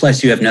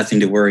 Plus, you have nothing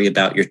to worry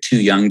about. You're too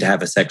young to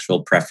have a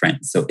sexual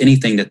preference. So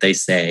anything that they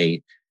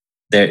say,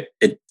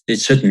 it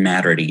shouldn't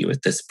matter to you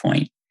at this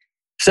point."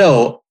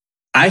 So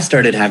I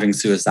started having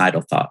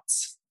suicidal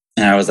thoughts.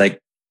 And I was like,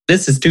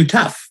 this is too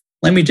tough.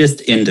 Let me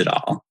just end it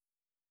all.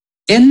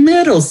 In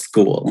middle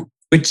school,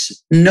 which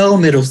no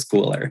middle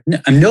schooler,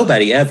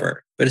 nobody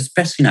ever, but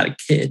especially not a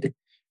kid,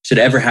 should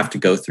ever have to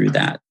go through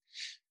that.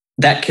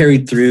 That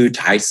carried through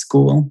to high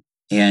school,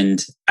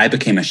 and I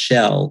became a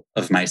shell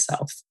of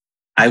myself.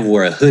 I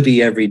wore a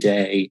hoodie every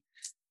day.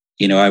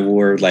 I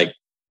wore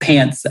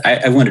pants.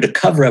 I wanted to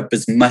cover up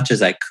as much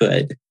as I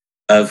could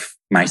of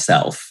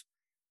myself.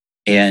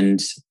 And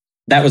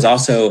that was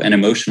also an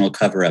emotional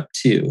cover up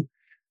too.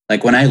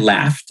 When I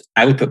laughed,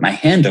 I would put my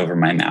hand over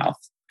my mouth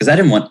because I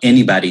didn't want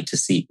anybody to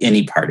see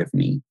any part of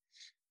me.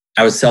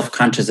 I was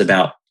self-conscious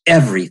about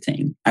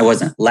everything. I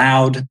wasn't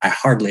loud. I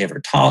hardly ever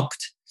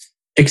talked,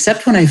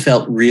 except when I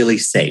felt really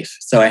safe.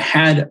 So I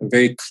had a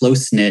very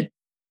close-knit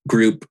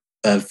group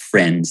of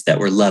friends that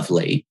were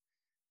lovely.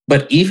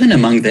 But even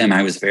among them,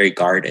 I was very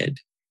guarded.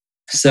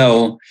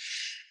 So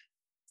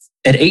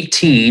at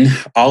 18,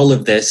 all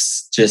of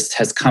this just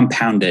has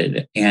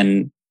compounded,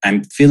 and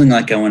I'm feeling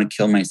like I want to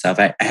kill myself.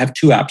 I have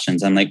 2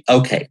 options. I'm like,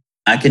 okay,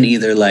 I can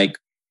either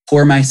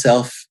pour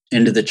myself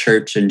into the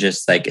church and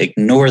just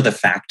ignore the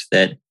fact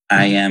that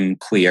I am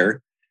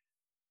queer,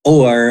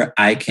 or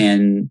I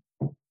can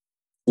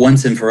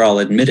once and for all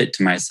admit it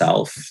to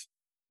myself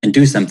and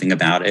do something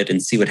about it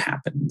and see what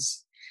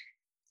happens.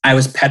 I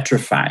was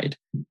petrified.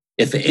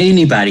 If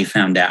anybody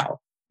found out,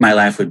 my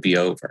life would be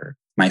over.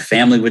 My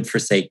family would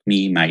forsake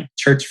me. My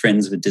church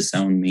friends would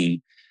disown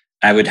me.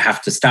 I would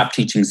have to stop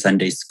teaching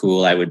Sunday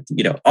school. I would,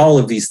 all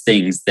of these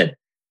things that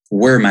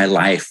were my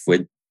life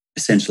would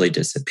essentially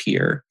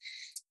disappear.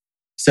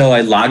 So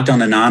I logged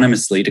on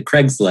anonymously to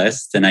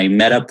Craigslist, and I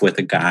met up with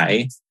a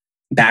guy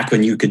back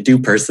when you could do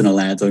personal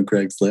ads on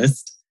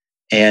Craigslist.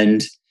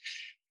 And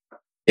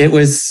it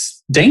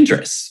was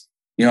dangerous.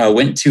 I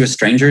went to a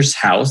stranger's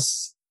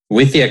house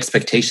with the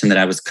expectation that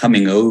I was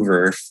coming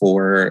over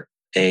for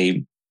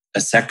a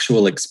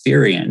sexual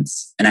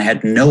experience, and I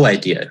had no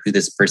idea who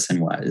this person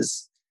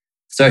was.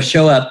 So I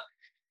show up,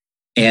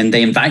 and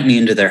they invite me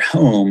into their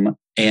home,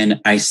 and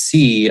I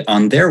see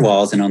on their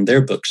walls and on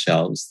their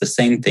bookshelves the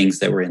same things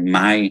that were in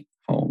my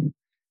home.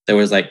 There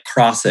was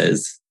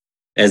crosses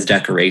as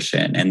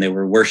decoration, and there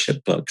were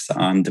worship books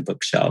on the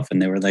bookshelf,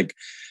 and there were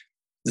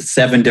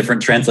 7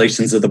 different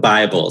translations of the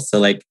Bible.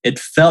 So it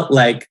felt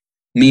like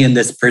me and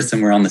this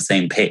person were on the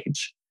same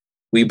page.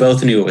 We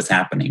both knew what was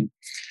happening.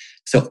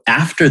 So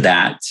after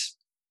that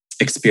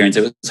experience,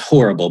 it was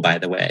horrible, by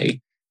the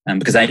way,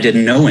 because I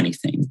didn't know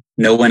anything.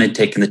 No one had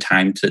taken the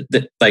time to,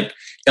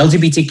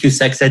 LGBTQ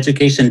sex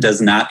education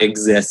does not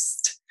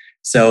exist.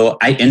 So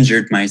I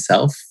injured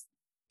myself.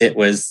 It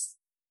was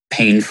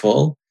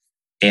painful,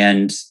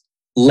 and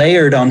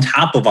layered on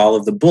top of all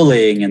of the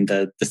bullying and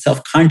the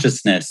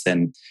self-consciousness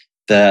and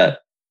the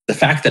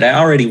fact that I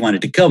already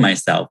wanted to kill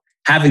myself,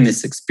 having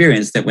this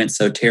experience that went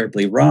so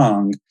terribly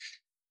wrong,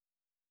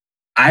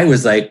 I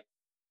was like,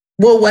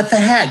 well, what the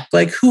heck?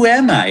 Like, who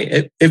am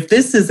I? If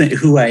this isn't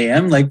who I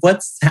am, like,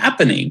 what's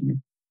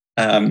happening?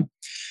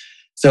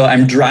 So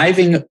I'm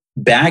driving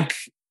back.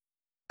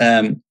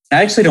 I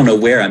actually don't know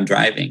where I'm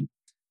driving.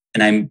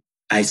 And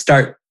I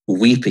start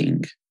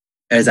weeping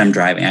as I'm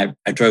driving.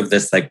 I drove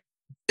this like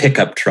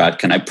pickup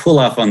truck, and had to pull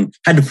off on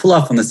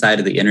the side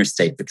of the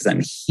interstate because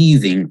I'm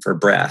heaving for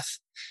breath.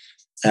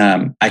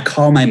 I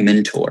call my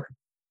mentor.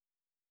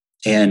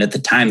 And at the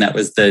time, that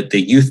was the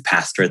youth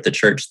pastor at the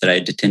church that I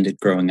had attended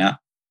growing up.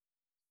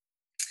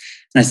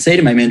 And I say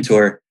to my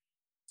mentor,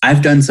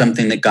 I've done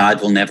something that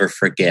God will never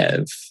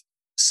forgive.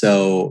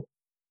 So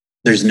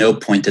there's no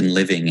point in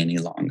living any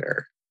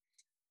longer.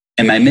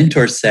 And my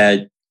mentor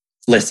said,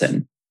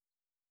 listen,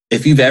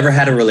 if you've ever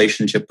had a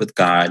relationship with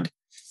God,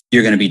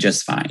 you're going to be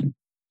just fine.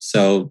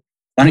 So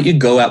why don't you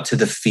go out to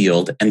the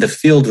field? And the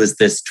field was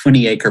this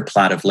 20-acre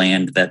plot of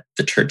land that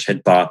the church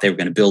had bought. They were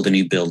going to build a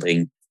new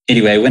building.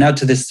 Anyway, I went out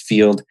to this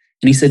field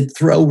and he said,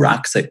 throw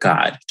rocks at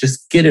God.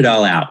 Just get it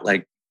all out.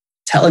 Like,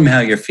 tell him how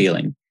you're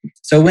feeling.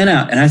 So I went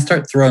out and I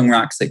start throwing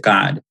rocks at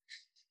God.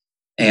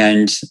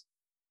 And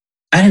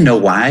I didn't know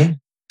why.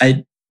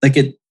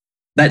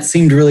 That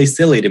seemed really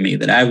silly to me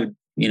that I would,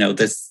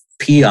 this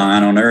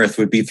peon on earth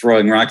would be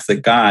throwing rocks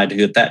at God,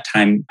 who at that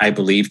time I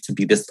believed to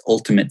be this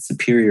ultimate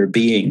superior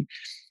being.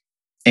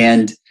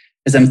 And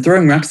as I'm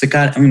throwing rocks at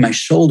God, my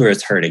shoulder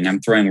is hurting. I'm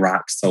throwing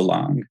rocks so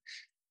long.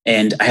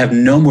 And I have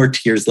no more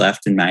tears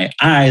left in my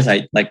eyes.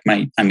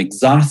 I'm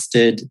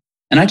exhausted,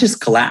 and I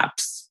just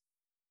collapse.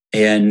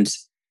 And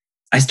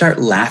I start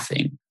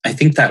laughing. I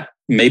think that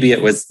maybe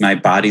it was my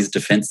body's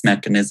defense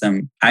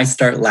mechanism. I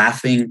start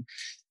laughing.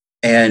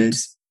 And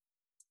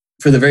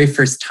for the very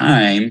first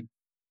time,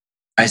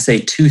 I say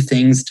two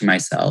things to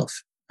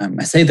myself.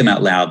 I say them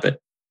out loud, but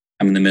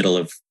I'm in the middle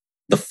of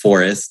the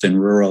forest in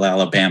rural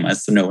Alabama,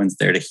 so no one's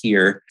there to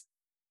hear.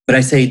 But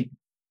I say,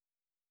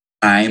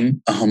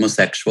 I'm a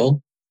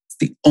homosexual. It's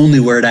the only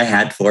word I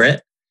had for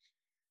it.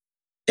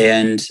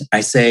 And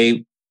I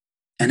say,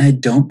 and I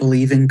don't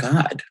believe in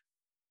God.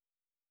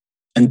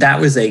 And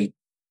that was a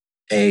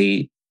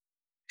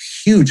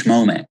huge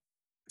moment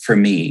for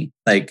me.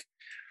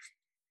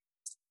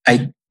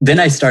 Then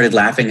I started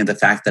laughing at the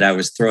fact that I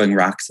was throwing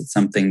rocks at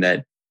something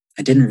that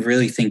I didn't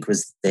really think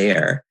was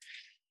there.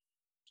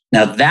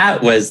 Now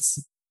that's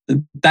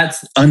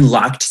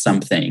unlocked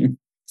something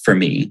for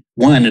me.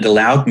 One, it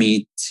allowed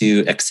me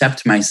to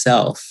accept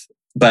myself.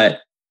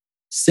 But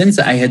since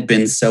I had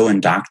been so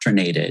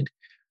indoctrinated,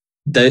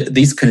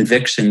 these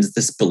convictions,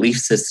 this belief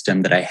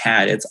system that I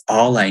had, it's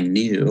all I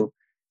knew.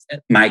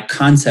 My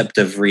concept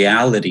of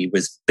reality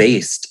was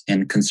based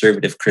in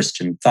conservative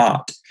Christian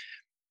thought.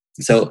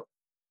 So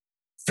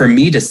for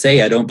me to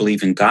say I don't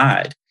believe in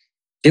God,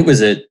 it was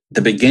the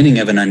beginning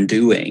of an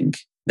undoing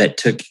that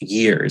took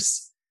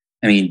years.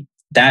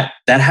 That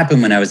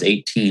happened when I was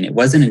 18. It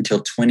wasn't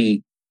until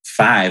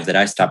 25 that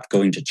I stopped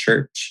going to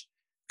church,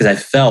 because I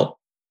felt,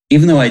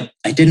 even though I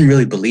didn't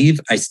really believe,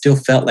 I still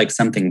felt like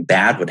something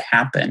bad would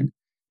happen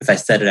if I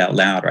said it out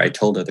loud or I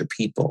told other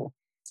people.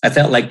 I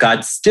felt like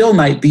God still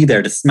might be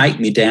there to smite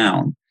me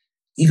down,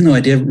 even though I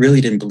really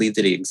didn't believe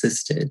that he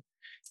existed.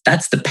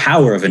 That's the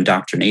power of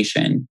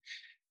indoctrination.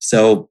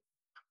 So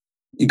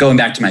going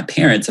back to my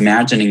parents,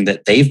 imagining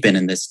that they've been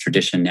in this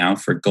tradition now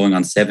for going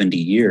on 70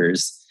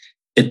 years,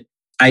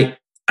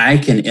 I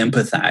can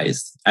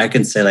empathize. I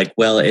can say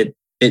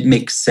it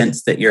makes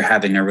sense that you're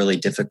having a really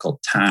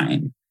difficult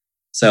time.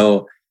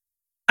 So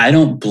I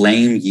don't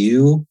blame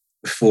you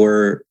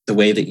for the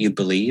way that you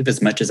believe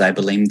as much as I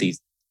blame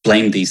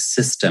these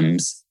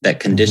systems that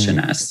condition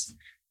us,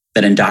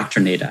 that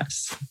indoctrinate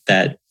us,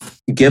 that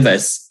give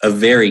us a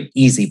very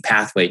easy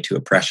pathway to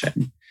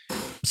oppression.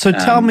 So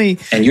tell me...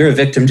 And you're a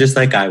victim just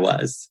like I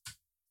was.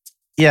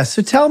 Yeah,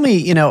 so tell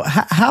me,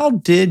 how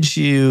did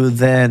you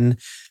then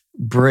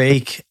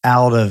break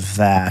out of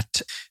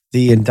that,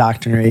 the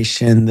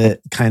indoctrination, that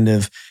kind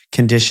of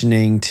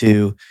conditioning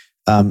to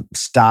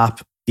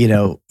stop,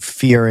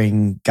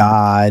 fearing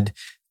God,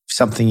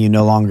 something you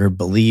no longer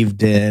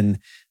believed in?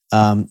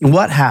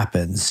 What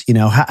happens?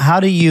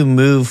 How do you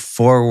move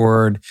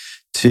forward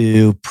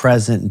to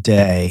present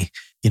day?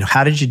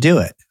 How did you do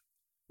it?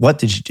 What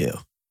did you do?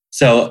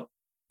 So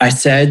I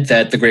said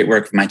that the great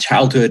work of my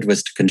childhood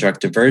was to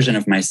construct a version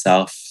of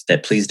myself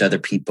that pleased other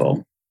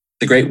people.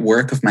 The great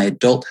work of my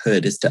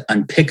adulthood is to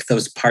unpick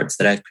those parts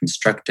that I've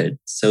constructed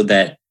so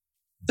that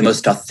the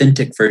most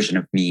authentic version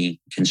of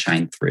me can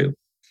shine through.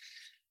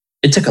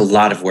 It took a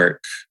lot of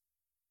work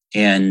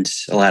and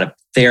a lot of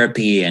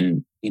therapy.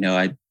 And,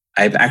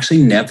 I've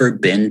actually never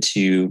been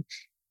to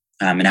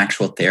an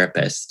actual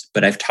therapist,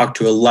 but I've talked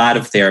to a lot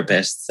of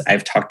therapists.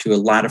 I've talked to a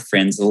lot of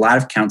friends, a lot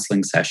of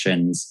counseling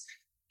sessions.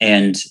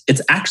 And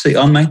it's actually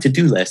on my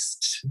to-do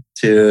list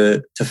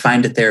to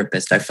find a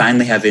therapist. I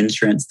finally have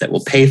insurance that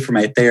will pay for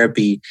my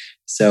therapy.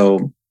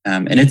 So,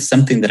 and it's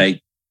something that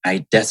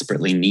I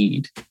desperately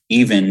need,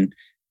 even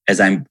as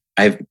I'm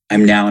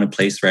now in a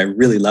place where I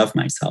really love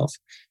myself.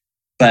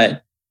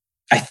 But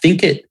I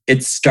think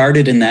it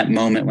started in that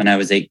moment when I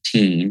was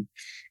 18.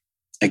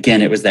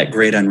 Again, it was that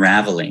great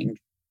unraveling.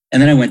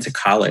 And then I went to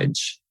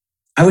college.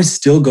 I was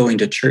still going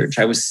to church.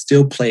 I was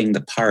still playing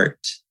the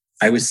part.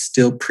 I was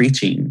still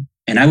preaching.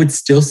 And I would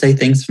still say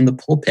things from the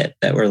pulpit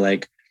that were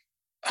like,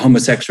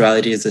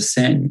 homosexuality is a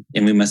sin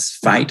and we must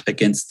fight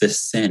against this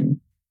sin.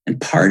 And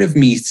part of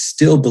me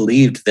still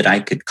believed that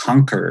I could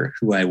conquer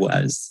who I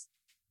was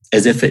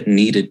as if it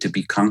needed to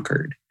be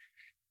conquered.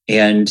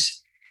 And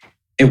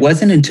it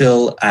wasn't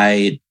until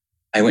I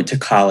went to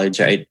college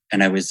and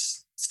I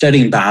was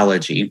studying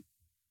biology.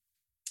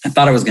 I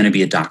thought I was going to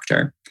be a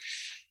doctor.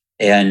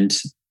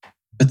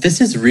 But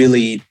this is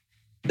really,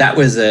 that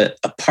was a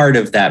part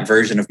of that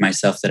version of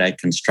myself that I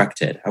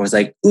constructed. I was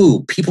like,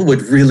 ooh, people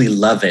would really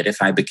love it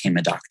if I became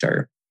a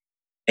doctor.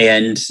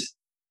 And,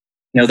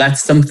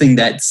 that's something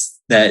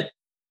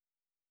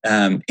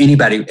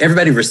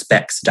everybody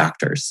respects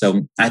doctors.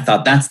 So I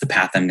thought that's the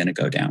path I'm going to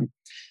go down.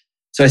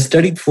 So I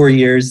studied 4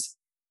 years.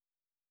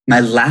 My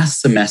last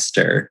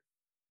semester,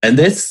 and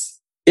this,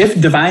 if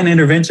divine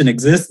intervention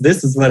exists,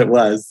 this is what it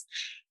was.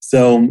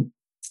 So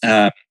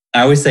I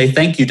always say,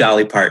 thank you,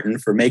 Dolly Parton,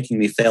 for making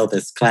me fail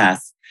this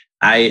class.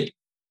 In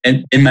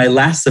my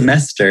last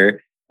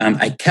semester,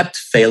 I kept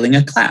failing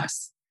a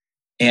class.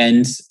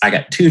 And I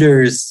got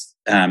tutors.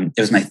 It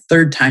was my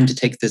third time to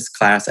take this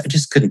class. I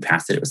just couldn't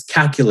pass it. It was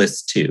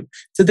calculus 2.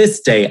 To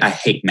this day, I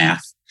hate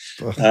math.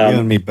 You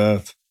and me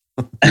both.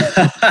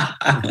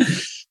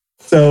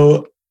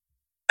 So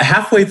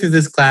halfway through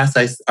this class,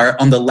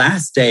 on the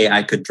last day,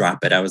 I could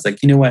drop it. I was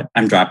like, you know what?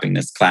 I'm dropping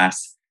this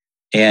class.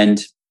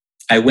 And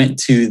I went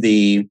to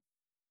the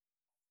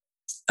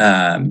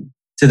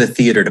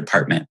theater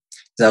department.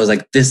 So I was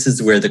like, this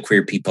is where the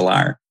queer people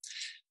are.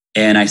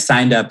 And I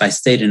signed up. I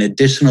stayed an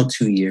additional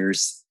 2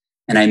 years.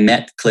 And I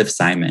met Cliff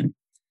Simon.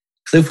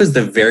 Cliff was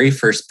the very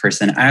first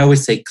person. I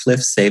always say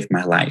Cliff saved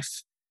my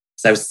life.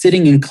 So I was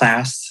sitting in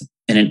class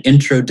in an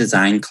intro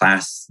design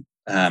class,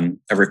 a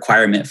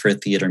requirement for a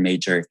theater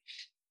major.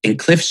 And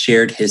Cliff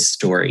shared his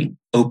story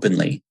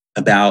openly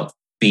about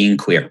being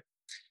queer.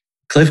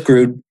 Cliff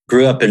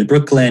grew up in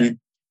Brooklyn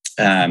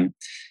in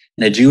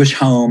a Jewish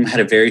home, had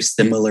a very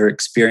similar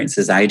experience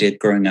as I did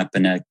growing up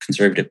in a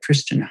conservative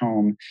Christian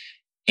home,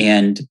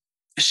 and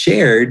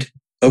shared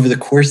over the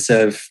course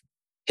of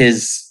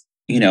his,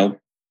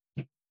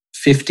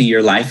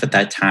 50-year life at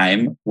that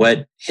time,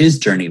 what his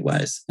journey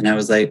was. And I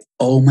was like,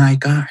 oh my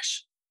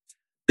gosh,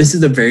 this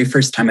is the very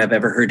first time I've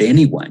ever heard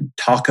anyone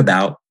talk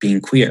about being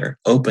queer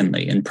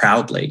openly and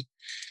proudly.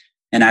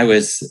 And I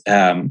was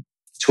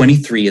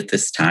 23 at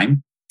this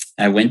time.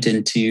 I went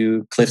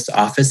into Cliff's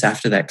office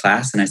after that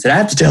class and I said, I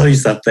have to tell you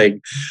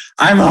something.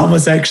 I'm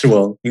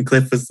homosexual. And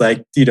Cliff was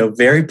like,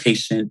 very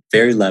patient,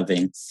 very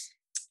loving.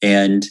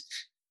 And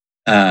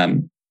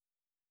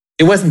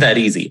it wasn't that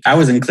easy. I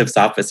was in Cliff's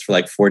office for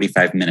like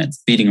 45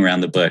 minutes, beating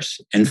around the bush.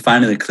 And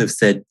finally, Cliff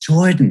said,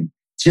 Jordan,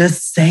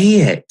 just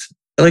say it.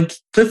 Like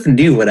Cliff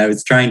knew what I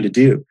was trying to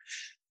do.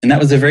 And that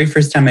was the very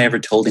first time I ever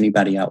told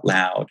anybody out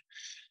loud.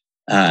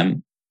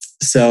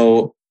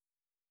 So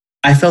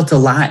I felt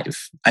alive.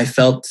 I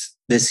felt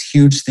this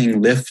huge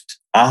thing lift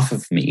off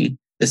of me,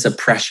 this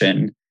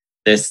oppression,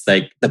 this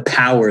like the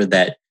power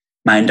that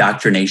my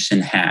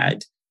indoctrination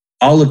had.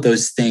 All of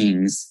those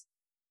things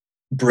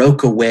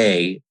broke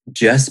away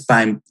just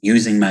by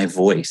using my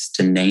voice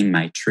to name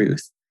my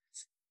truth.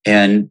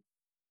 And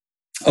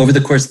over the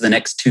course of the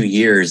next 2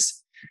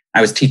 years, I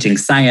was teaching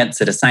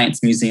science at a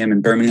science museum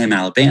in Birmingham,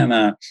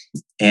 Alabama.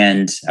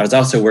 And I was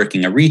also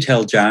working a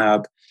retail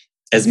job,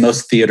 as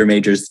most theater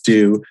majors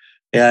do.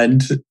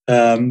 And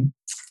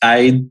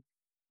I,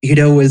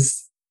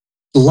 was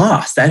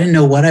lost. I didn't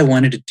know what I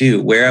wanted to do,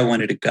 where I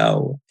wanted to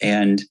go.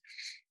 And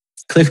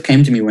Cliff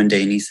came to me one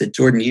day and he said,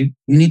 Jordan, you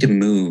need to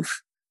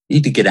move. You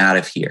need to get out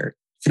of here.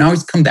 You can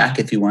always come back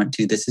if you want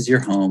to. This is your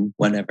home,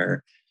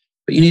 whatever.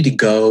 But you need to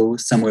go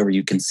somewhere where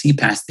you can see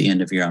past the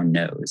end of your own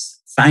nose.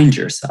 Find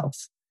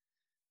yourself.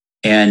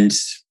 And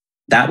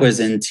that was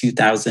in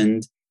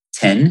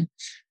 2010.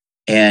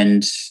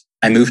 And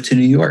I moved to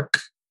New York.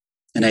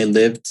 And I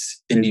lived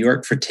in New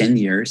York for 10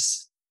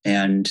 years.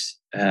 And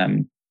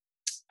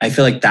I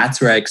feel like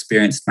that's where I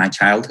experienced my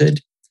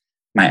childhood,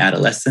 my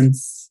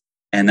adolescence,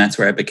 and that's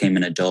where I became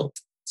an adult.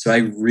 So I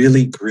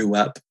really grew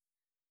up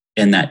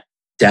in that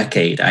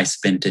decade I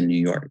spent in New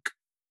York.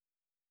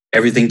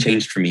 Everything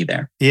changed for me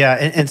there. Yeah.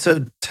 And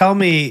so tell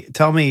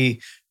me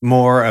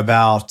more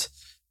about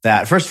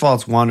that. First of all,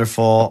 it's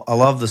wonderful. I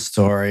love the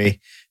story.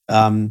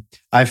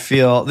 I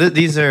feel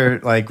these are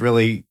like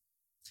really,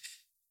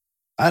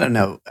 I don't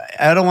know.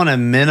 I don't want to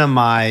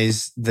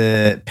minimize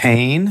the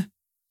pain,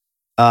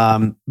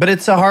 but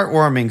it's a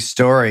heartwarming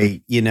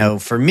story,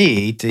 for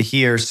me to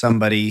hear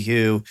somebody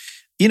who,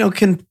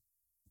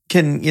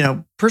 can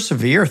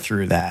persevere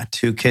through that,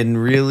 who can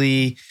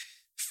really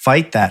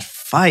fight that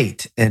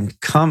fight and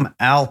come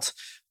out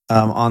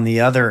on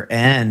the other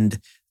end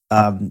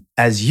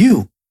as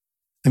you.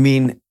 I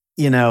mean,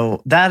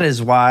 that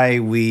is why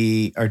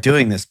we are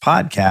doing this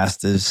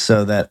podcast, is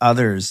so that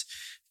others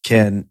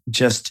can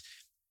just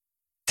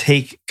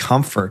take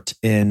comfort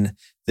in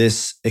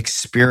this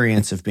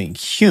experience of being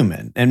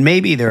human. And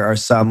maybe there are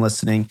some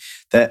listening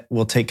that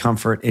will take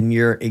comfort in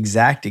your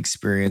exact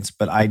experience,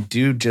 but I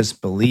do just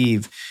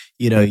believe,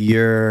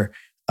 your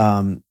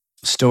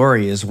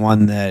story is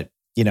one that,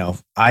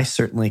 I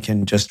certainly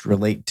can just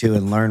relate to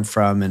and learn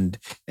from and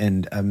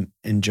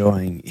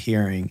enjoying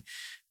hearing.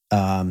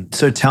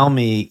 So tell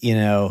me,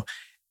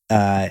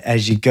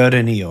 as you go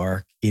to New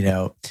York,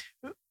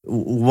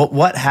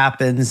 what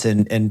happens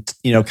and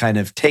kind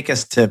of take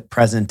us to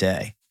present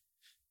day.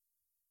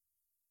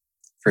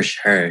 For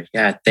sure.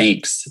 Yeah,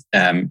 thanks.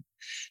 And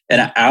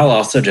I'll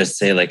also just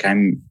say,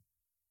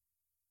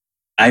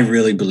 I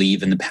really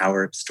believe in the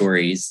power of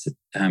stories.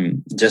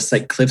 Just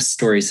like Cliff's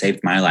story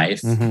saved my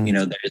life.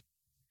 Mm-hmm.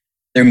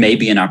 There may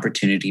be an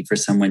opportunity for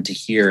someone to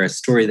hear a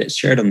story that's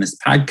shared on this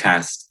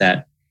podcast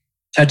that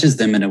touches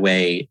them in a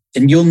way,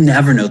 and you'll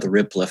never know the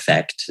ripple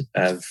effect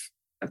of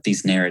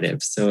these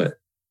narratives. So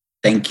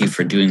thank you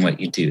for doing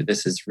what you do.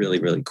 This is really,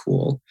 really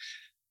cool.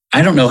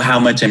 I don't know how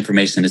much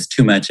information is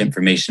too much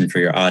information for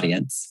your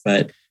audience,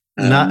 but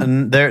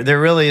there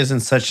really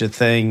isn't such a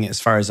thing as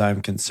far as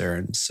I'm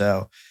concerned.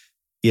 So,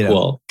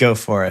 cool. Go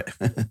for it.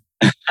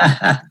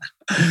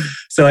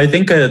 So I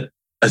think a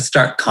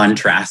stark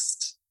contrast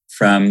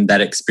from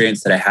that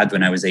experience that I had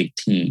when I was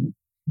 18.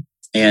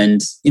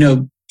 And,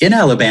 in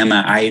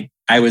Alabama, I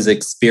was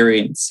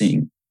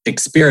experimenting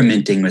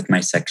with my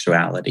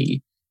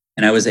sexuality.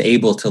 And I was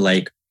able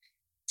to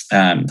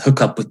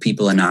hook up with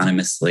people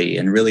anonymously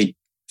and really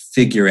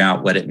figure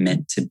out what it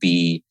meant to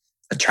be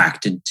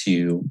attracted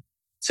to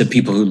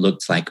people who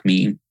looked like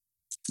me.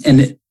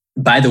 And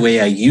by the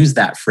way, I use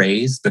that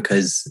phrase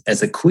because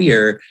as a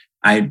queer,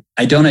 I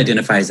don't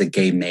identify as a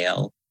gay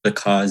male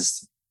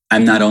because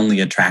I'm not only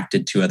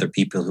attracted to other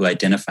people who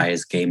identify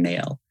as gay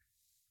male.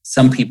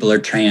 Some people are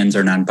trans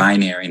or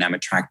non-binary and I'm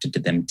attracted to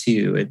them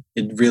too.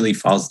 It really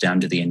falls down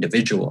to the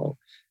individual.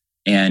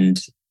 And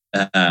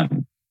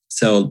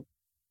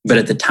but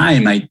at the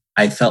time,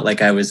 I felt like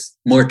I was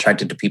more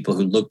attracted to people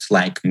who looked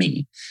like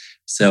me.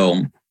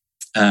 So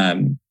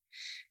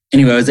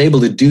anyway, I was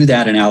able to do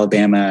that in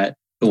Alabama.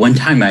 But one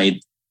time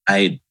I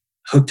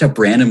hooked up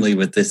randomly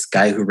with this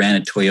guy who ran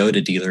a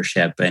Toyota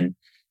dealership, and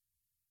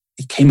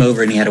he came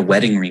over and he had a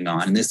wedding ring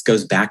on. And this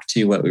goes back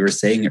to what we were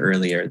saying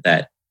earlier,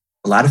 that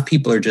a lot of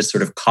people are just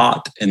sort of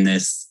caught in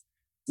this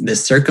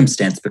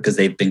circumstance because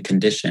they've been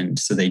conditioned.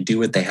 So they do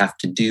what they have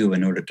to do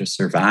in order to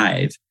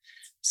survive.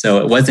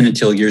 So it wasn't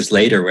until years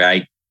later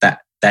where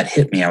that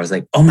hit me. I was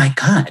like, oh my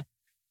God,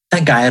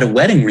 that guy had a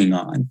wedding ring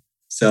on.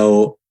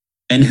 So,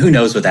 and who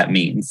knows what that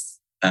means?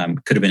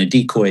 Could have been a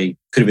decoy,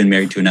 could have been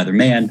married to another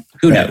man.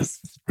 Who knows?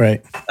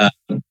 Right.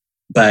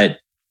 But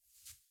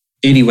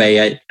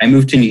anyway, I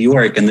moved to New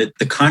York, and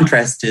the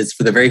contrast is,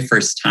 for the very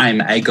first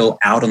time, I go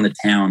out on the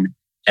town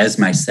as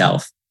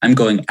myself. I'm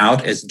going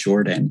out as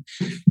Jordan.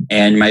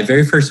 And my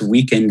very first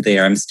weekend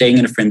there, I'm staying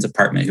in a friend's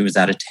apartment who was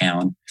out of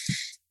town.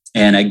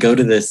 And I go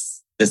to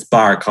this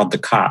bar called The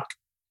Cock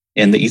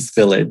in the East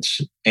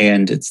Village.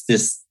 And it's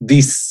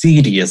the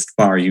seediest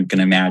bar you can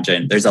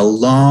imagine. There's a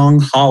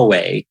long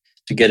hallway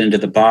to get into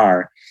the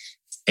bar.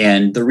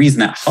 And the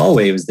reason that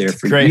hallway was there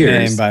for Great years.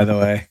 Great name, by the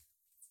way.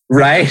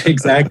 Right,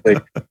 exactly.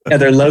 Yeah,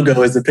 their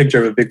logo is a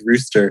picture of a big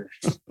rooster.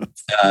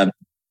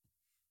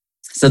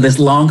 So this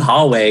long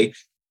hallway,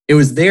 it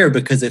was there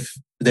because if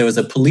there was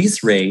a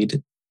police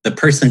raid, the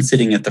person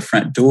sitting at the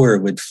front door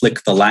would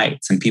flick the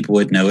lights and people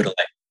would know to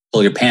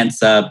pull your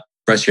pants up,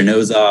 brush your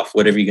nose off,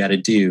 whatever you got to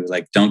do.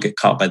 Don't get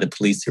caught by the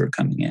police who are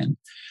coming in.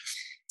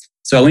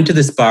 So I went to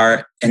this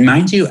bar, and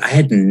mind you, I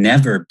had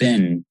never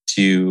been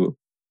to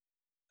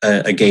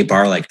a gay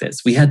bar like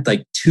this. We had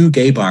 2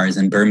 gay bars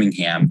in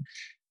Birmingham,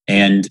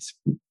 and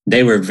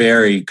they were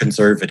very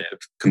conservative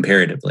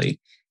comparatively.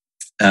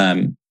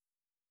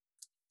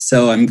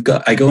 So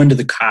I go into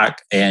the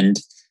Cock, and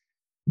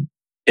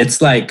it's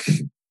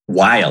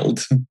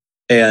wild.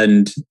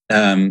 And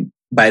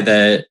by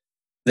the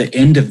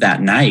end of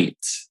that night,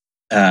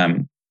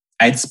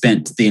 I'd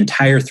spent the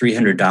entire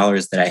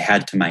 $300 that I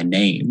had to my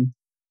name,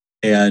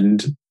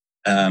 and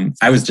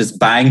I was just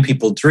buying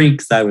people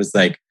drinks. I was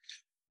like,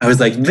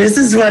 this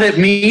is what it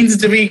means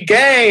to be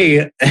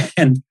gay.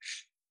 And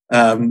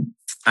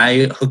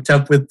I hooked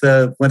up with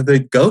one of the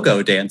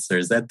go-go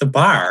dancers at the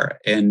bar.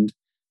 And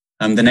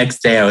the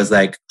next day I was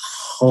like,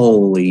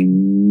 holy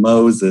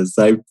Moses,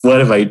 what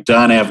have I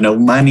done? I have no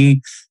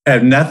money. I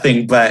have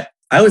nothing. But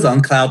I was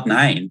on cloud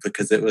 9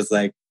 because it was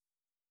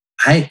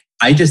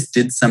I just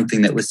did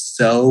something that was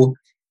so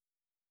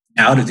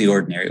out of the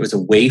ordinary. It was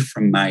away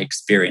from my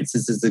experience.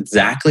 This is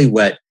exactly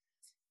what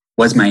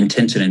was my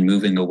intention in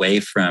moving away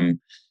from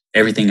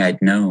everything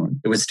I'd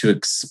known. It was to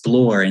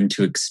explore and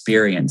to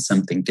experience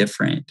something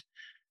different.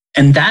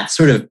 And that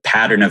sort of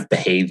pattern of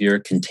behavior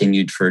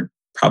continued for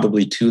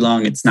probably too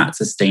long. It's not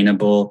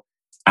sustainable.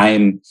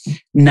 I'm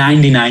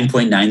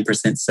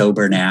 99.9%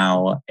 sober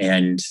now.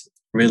 And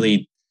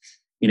really,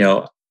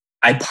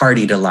 I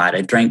partied a lot.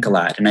 I drank a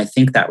lot. And I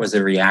think that was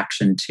a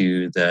reaction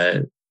to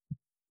the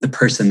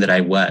person that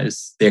I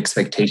was, the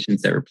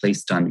expectations that were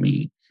placed on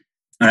me.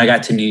 When I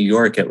got to New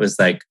York, it was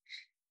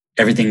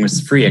everything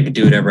was free. I could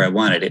do whatever I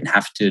wanted. I didn't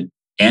have to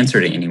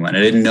answer to anyone. I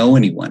didn't know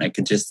anyone. I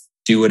could just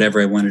do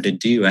whatever I wanted to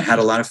do. I had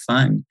a lot of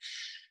fun.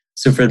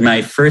 So for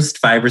my first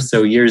 5 or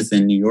so years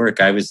in New York,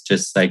 I was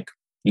just like,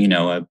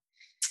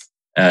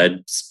 a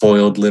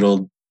spoiled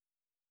little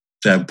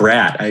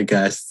brat, I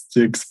guess,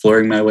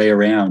 exploring my way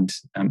around.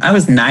 I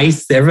was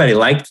nice. Everybody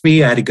liked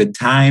me. I had a good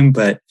time.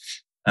 But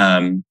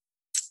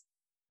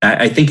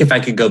I think if I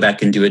could go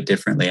back and do it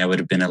differently, I would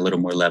have been a little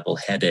more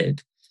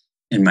level-headed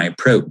in my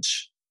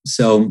approach.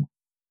 So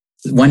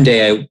one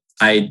day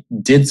I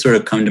did sort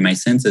of come to my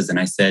senses and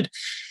I said,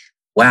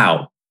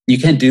 wow, you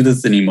can't do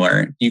this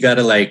anymore. You got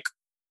to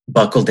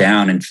buckle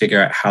down and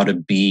figure out how to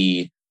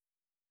be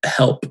a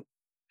help,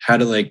 how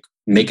to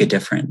make a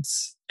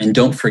difference. And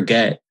don't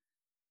forget,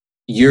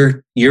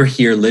 you're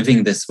here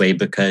living this way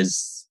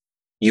because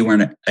you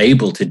weren't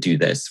able to do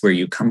this where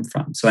you come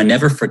from. So I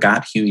never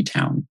forgot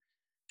Hueytown.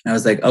 And I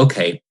was like,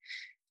 okay,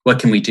 what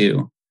can we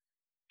do?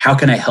 How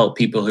can I help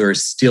people who are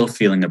still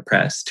feeling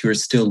oppressed, who are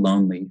still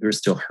lonely, who are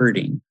still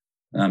hurting?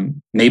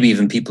 Maybe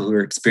even people who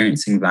are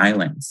experiencing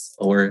violence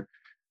or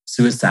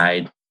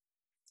suicide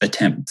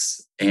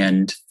attempts.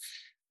 And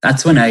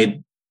that's when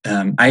I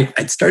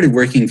started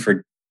working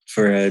for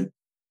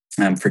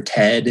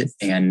TED,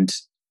 and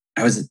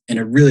I was in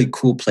a really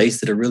cool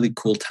place at a really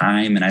cool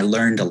time. And I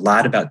learned a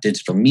lot about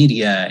digital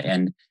media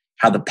and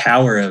how the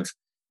power of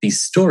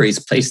these stories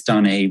placed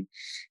on a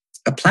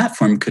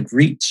platform could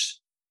reach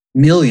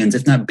millions,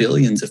 if not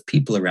billions of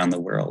people around the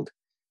world.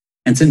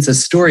 And since a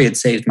story had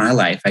saved my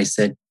life, I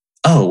said,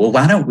 oh, well,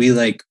 why don't we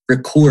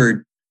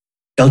record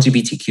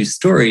LGBTQ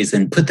stories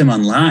and put them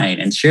online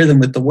and share them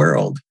with the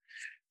world?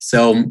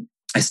 So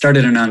I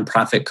started a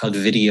nonprofit called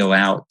Video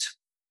Out.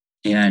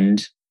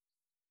 And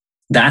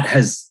that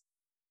has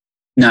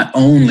not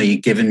only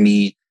given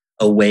me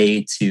a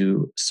way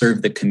to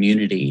serve the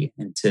community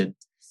and to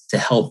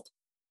help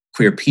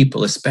queer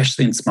people,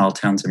 especially in small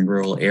towns and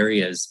rural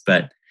areas,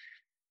 but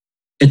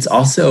it's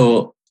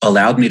also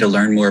allowed me to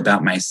learn more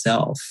about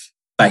myself.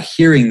 By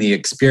hearing the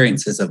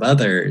experiences of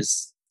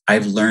others,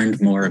 I've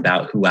learned more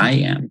about who I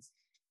am.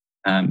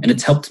 And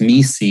it's helped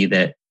me see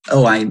that,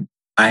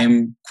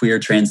 I'm queer,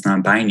 trans,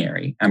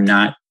 non-binary. I'm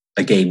not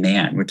a gay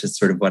man, which is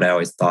sort of what I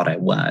always thought I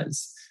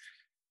was.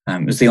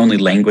 It was the only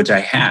language I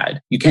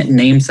had. You can't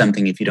name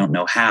something if you don't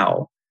know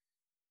how.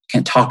 You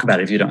can't talk about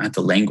it if you don't have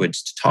the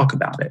language to talk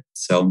about it.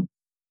 So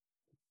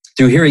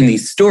through hearing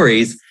these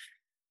stories,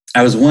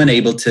 I was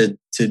able to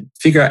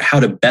figure out how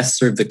to best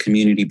serve the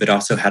community, but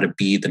also how to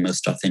be the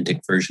most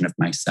authentic version of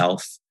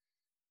myself.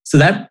 So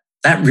that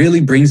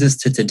really brings us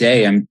to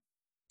today.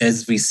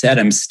 As we said,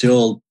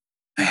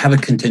 I have a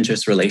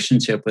contentious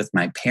relationship with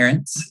my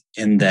parents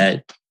in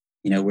that,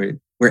 we're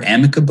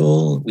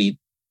amicable. We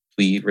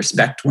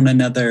respect one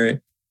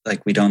another.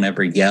 We don't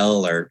ever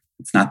yell, or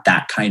it's not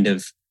that kind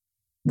of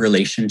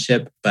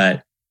relationship,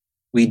 but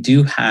we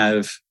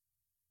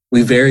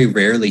very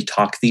rarely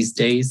talk these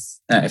days.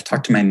 I've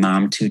talked to my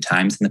mom 2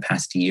 times in the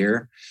past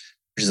year,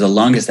 which is the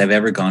longest I've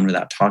ever gone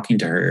without talking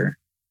to her.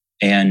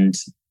 And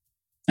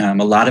a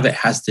lot of it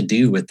has to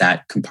do with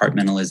that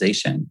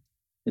compartmentalization.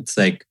 It's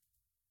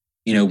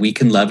we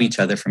can love each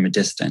other from a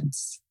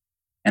distance.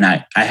 And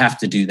I have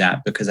to do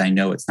that because I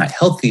know it's not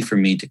healthy for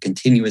me to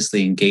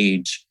continuously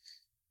engage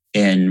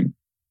in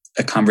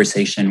a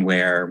conversation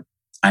where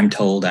I'm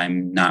told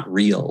I'm not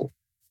real,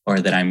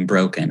 or that I'm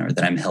broken, or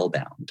that I'm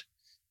hellbound.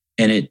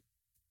 And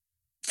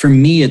for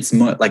me, it's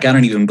more I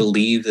don't even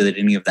believe that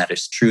any of that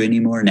is true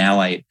anymore. Now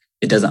it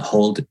doesn't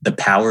hold the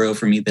power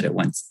over me that it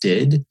once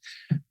did.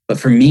 But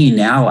for me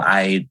now,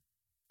 I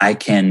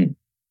can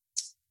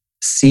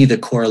see the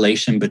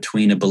correlation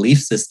between a belief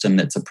system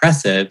that's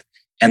oppressive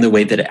and the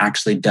way that it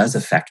actually does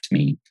affect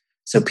me.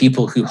 So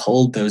people who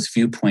hold those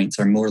viewpoints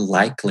are more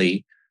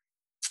likely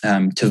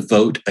to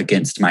vote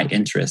against my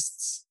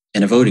interests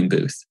in a voting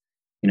booth.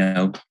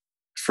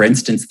 For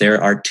instance,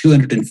 there are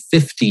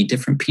 250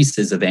 different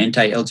pieces of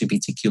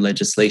anti-LGBTQ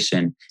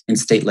legislation in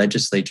state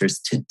legislatures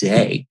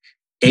today.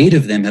 8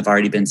 of them have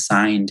already been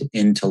signed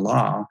into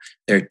law.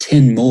 There are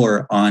 10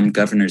 more on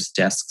governors'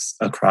 desks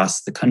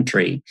across the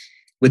country,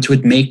 which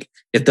would make,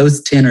 if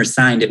those 10 are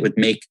signed, it would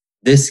make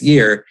this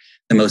year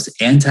the most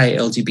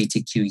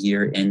anti-LGBTQ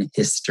year in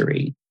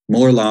history.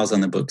 More laws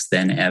on the books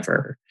than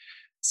ever.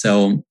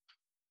 So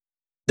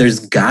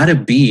there's got to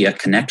be a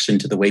connection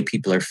to the way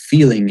people are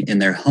feeling in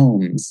their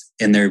homes,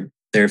 in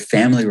their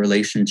family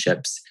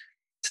relationships,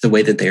 to the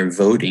way that they are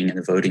voting in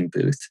the voting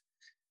booth.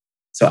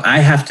 So I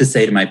have to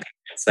say to my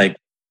parents,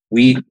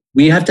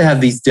 we have to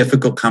have these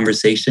difficult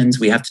conversations.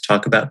 We have to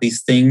talk about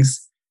these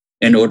things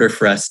in order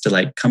for us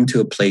to come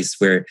to a place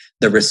where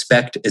the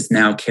respect is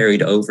now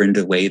carried over into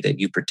the way that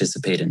you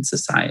participate in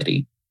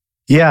society.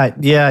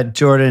 Yeah,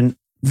 Jordan.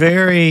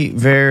 Very,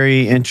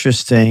 very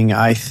interesting.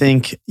 I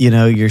think,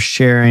 you're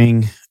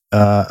sharing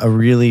a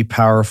really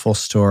powerful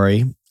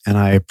story, and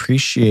I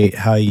appreciate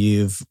how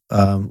you've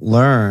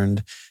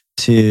learned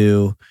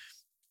to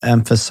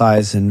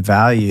emphasize and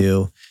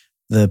value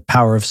the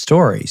power of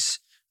stories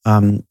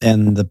and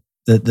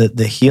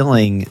the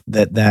healing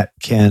that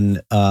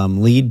can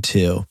lead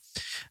to.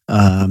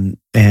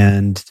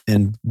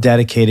 and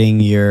dedicating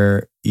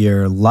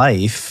your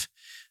life,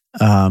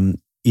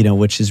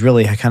 which is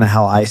really kind of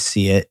how I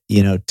see it,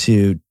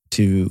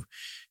 to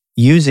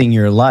using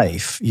your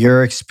life,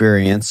 your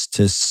experience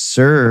to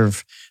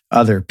serve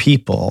other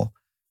people,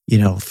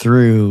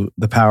 through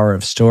the power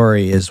of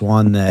story is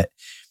one that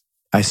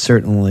I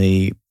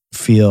certainly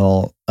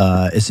feel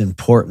is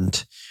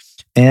important.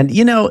 And,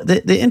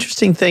 the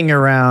interesting thing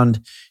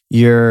around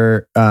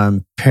your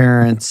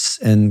parents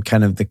and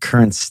kind of the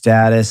current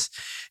status,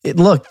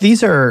 look,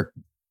 these are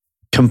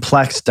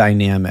complex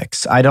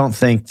dynamics. I don't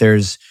think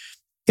there's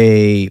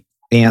a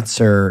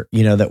answer,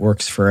 that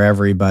works for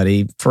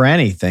everybody for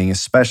anything,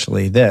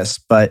 especially this.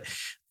 But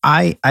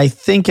I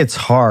think it's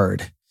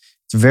hard.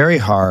 It's very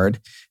hard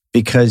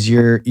because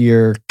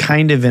you're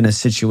kind of in a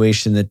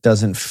situation that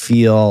doesn't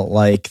feel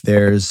like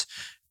there's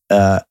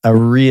a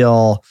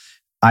real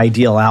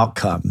ideal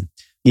outcome,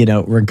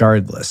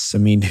 regardless. I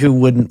mean, who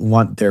wouldn't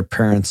want their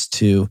parents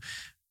to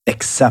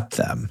accept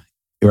them,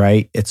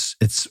 right?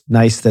 It's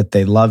nice that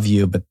they love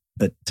you, but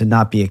to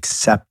not be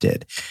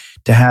accepted,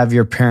 to have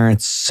your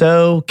parents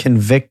so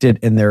convicted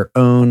in their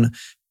own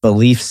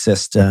belief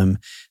system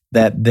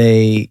that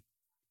they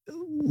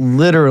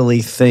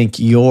literally think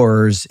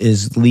yours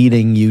is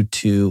leading you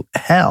to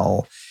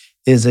hell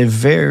is a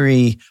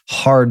very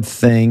hard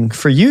thing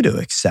for you to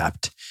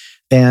accept.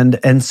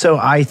 And so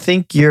I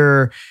think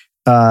you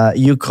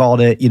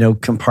called it,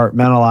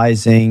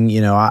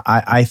 compartmentalizing,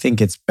 I think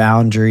it's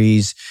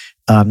boundaries.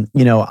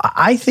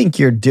 I think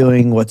you're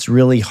doing what's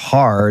really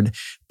hard,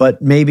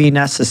 but maybe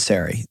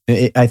necessary.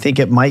 I think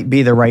it might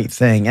be the right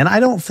thing. And I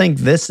don't think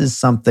this is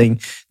something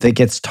that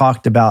gets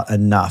talked about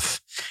enough,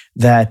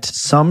 that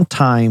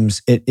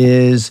sometimes it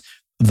is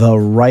the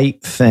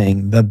right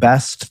thing, the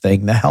best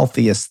thing, the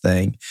healthiest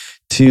thing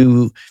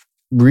to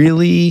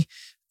really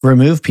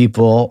remove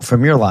people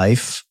from your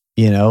life,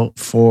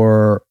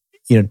 for,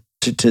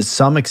 to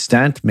some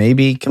extent,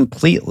 maybe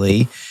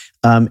completely,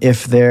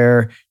 if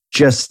they're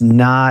just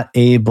not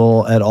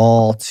able at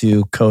all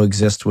to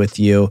coexist with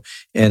you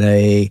in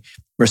a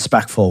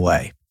respectful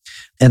way.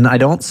 And I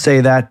don't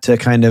say that to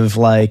kind of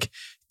like,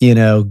 give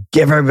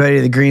everybody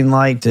the green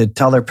light to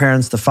tell their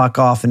parents to fuck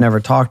off and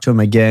never talk to them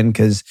again.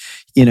 Because,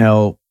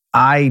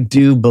 I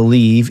do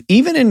believe,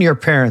 even in your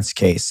parents'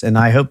 case, and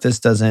I hope this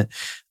doesn't,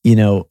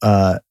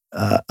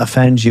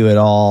 offend you at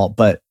all,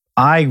 but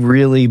I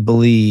really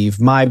believe,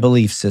 my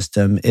belief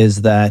system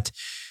is that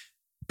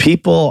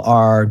people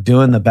are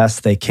doing the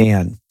best they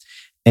can.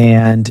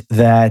 And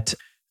that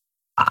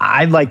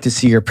I'd like to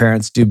see your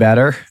parents do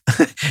better.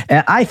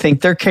 And I think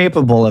they're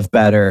capable of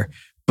better,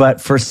 but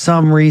for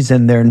some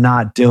reason they're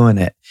not doing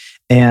it.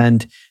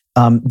 And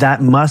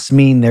that must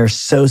mean they're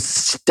so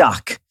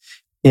stuck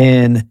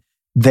in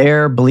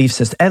their belief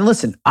system. And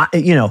listen,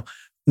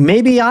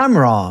 maybe I'm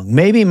wrong.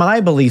 Maybe my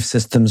belief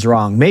system's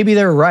wrong. Maybe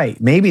they're right.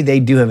 Maybe they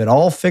do have it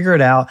all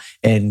figured out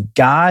and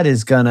God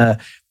is going to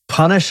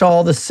punish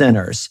all the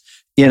sinners.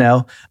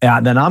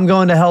 Then I'm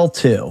going to hell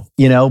too,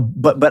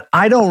 but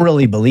I don't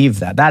really believe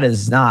that. That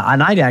is not,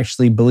 and I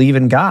actually believe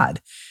in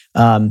God,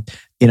 and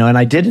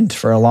I didn't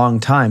for a long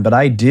time, but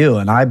I do.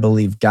 And I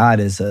believe God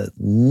is a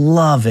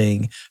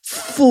loving,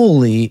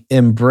 fully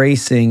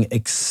embracing,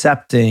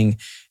 accepting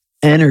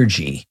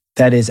energy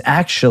that is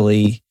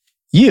actually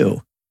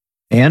you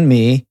and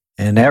me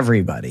and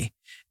everybody.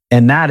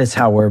 And that is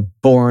how we're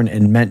born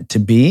and meant to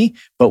be,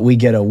 but we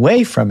get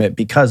away from it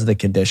because of the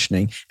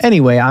conditioning.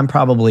 Anyway, I'm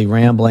probably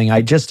rambling.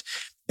 I just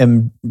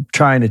am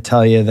trying to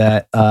tell you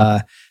that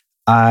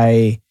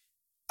I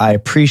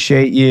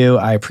appreciate you.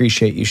 I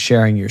appreciate you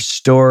sharing your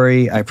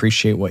story. I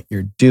appreciate what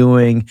you're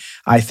doing.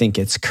 I think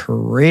it's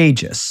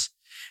courageous,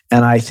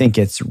 and I think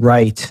it's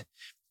right,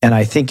 and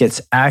I think it's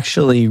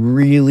actually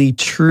really,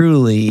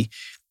 truly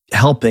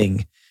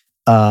helping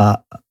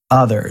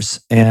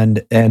others,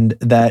 and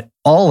that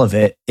all of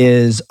it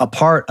is a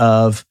part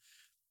of,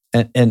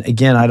 and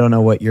again, I don't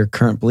know what your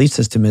current belief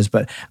system is,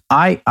 but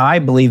I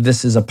believe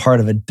this is a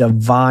part of a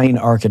divine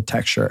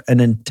architecture,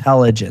 an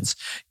intelligence.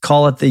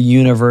 Call it the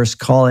universe,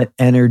 call it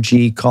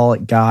energy, call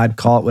it God,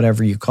 call it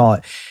whatever you call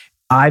it.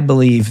 I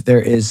believe there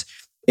is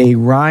a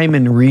rhyme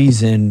and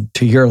reason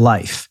to your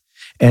life,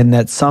 and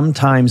that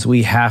sometimes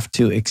we have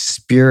to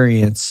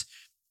experience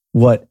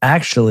what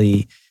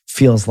actually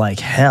feels like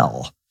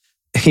hell.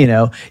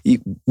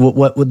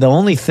 What the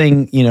only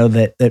thing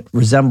that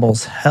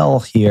resembles hell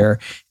here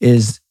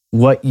is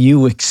what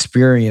you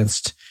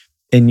experienced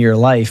in your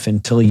life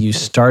until you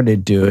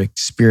started to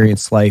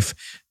experience life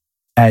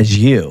as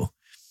you.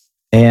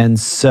 And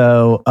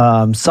so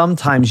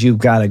sometimes you've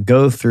got to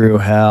go through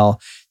hell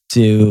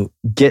to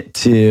get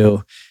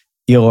to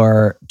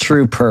your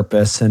true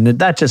purpose. And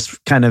that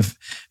just kind of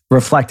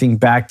reflecting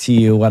back to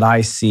you what I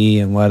see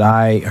and what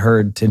I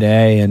heard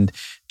today, and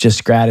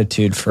just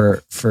gratitude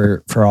for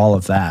all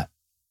of that.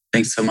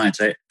 Thanks so much.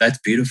 That's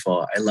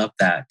beautiful. I love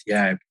that.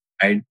 Yeah,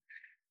 I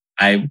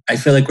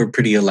feel like we're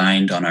pretty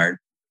aligned on our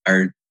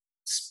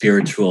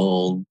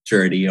spiritual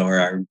journey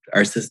or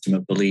our system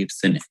of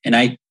beliefs. And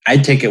I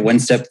take it one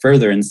step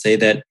further and say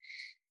that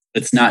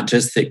it's not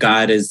just that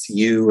God is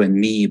you and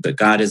me, but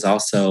God is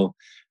also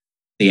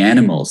the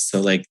animals.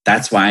 So like,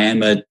 that's why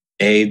I'm an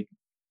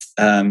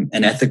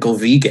ethical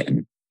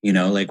vegan,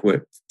 like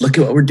look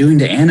at what we're doing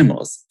to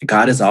animals.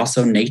 God is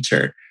also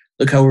nature.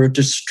 Look how we're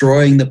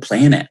destroying the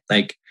planet.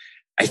 Like,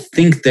 I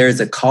think there's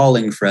a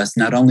calling for us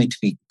not only to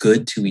be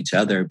good to each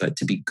other, but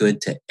to be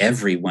good to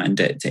everyone,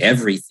 to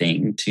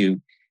everything,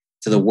 to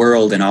the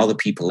world and all the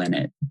people in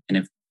it. And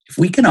if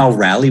we can all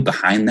rally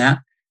behind that,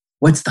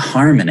 what's the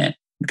harm in it?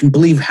 You can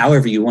believe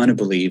however you want to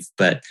believe,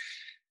 but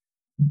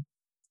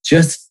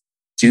just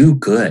do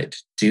good.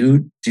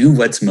 Do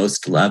what's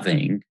most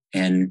loving.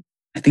 And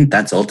I think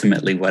that's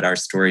ultimately what our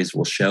stories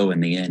will show in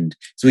the end.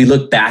 So we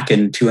look back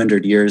in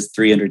 200 years,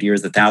 300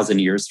 years, 1,000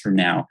 years from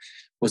now,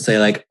 we'll say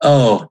like,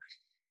 oh,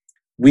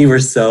 we were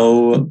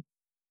so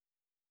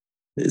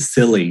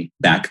silly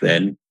back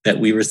then that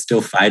we were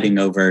still fighting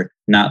over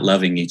not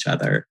loving each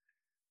other,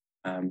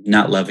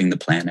 not loving the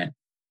planet.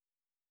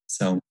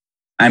 So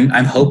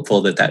I'm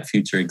hopeful that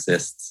future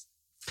exists.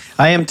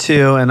 I am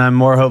too, and I'm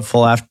more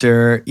hopeful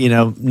after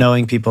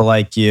knowing people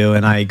like you.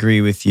 And I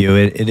agree with you.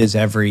 It is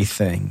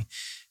everything,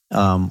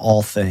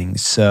 all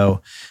things.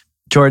 So,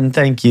 Jordan,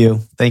 thank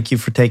you. Thank you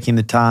for taking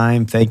the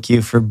time. Thank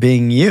you for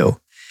being you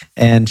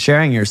and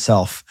sharing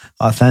yourself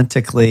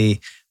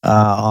authentically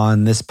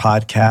on this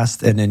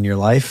podcast and in your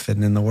life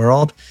and in the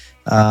world.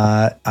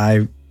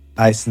 I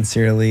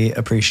sincerely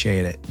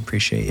appreciate it.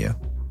 Appreciate you.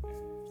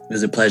 It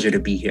was a pleasure to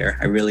be here.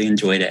 I really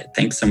enjoyed it.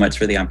 Thanks so much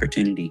for the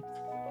opportunity.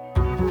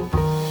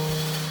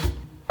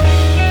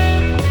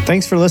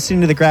 Thanks for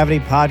listening to the Gravity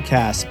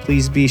Podcast.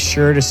 Please be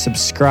sure to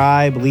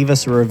subscribe, leave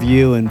us a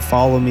review, and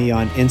follow me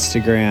on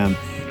Instagram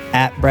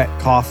at Brett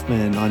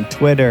Kaufman, on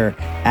Twitter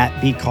at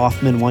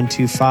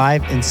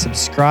bkaufman125, and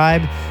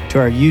subscribe to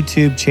our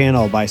YouTube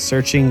channel by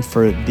searching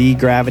for The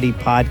Gravity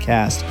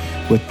Podcast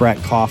with Brett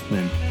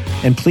Kaufman.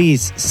 And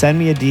please send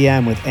me a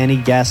DM with any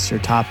guests or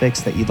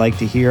topics that you'd like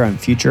to hear on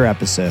future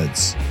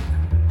episodes.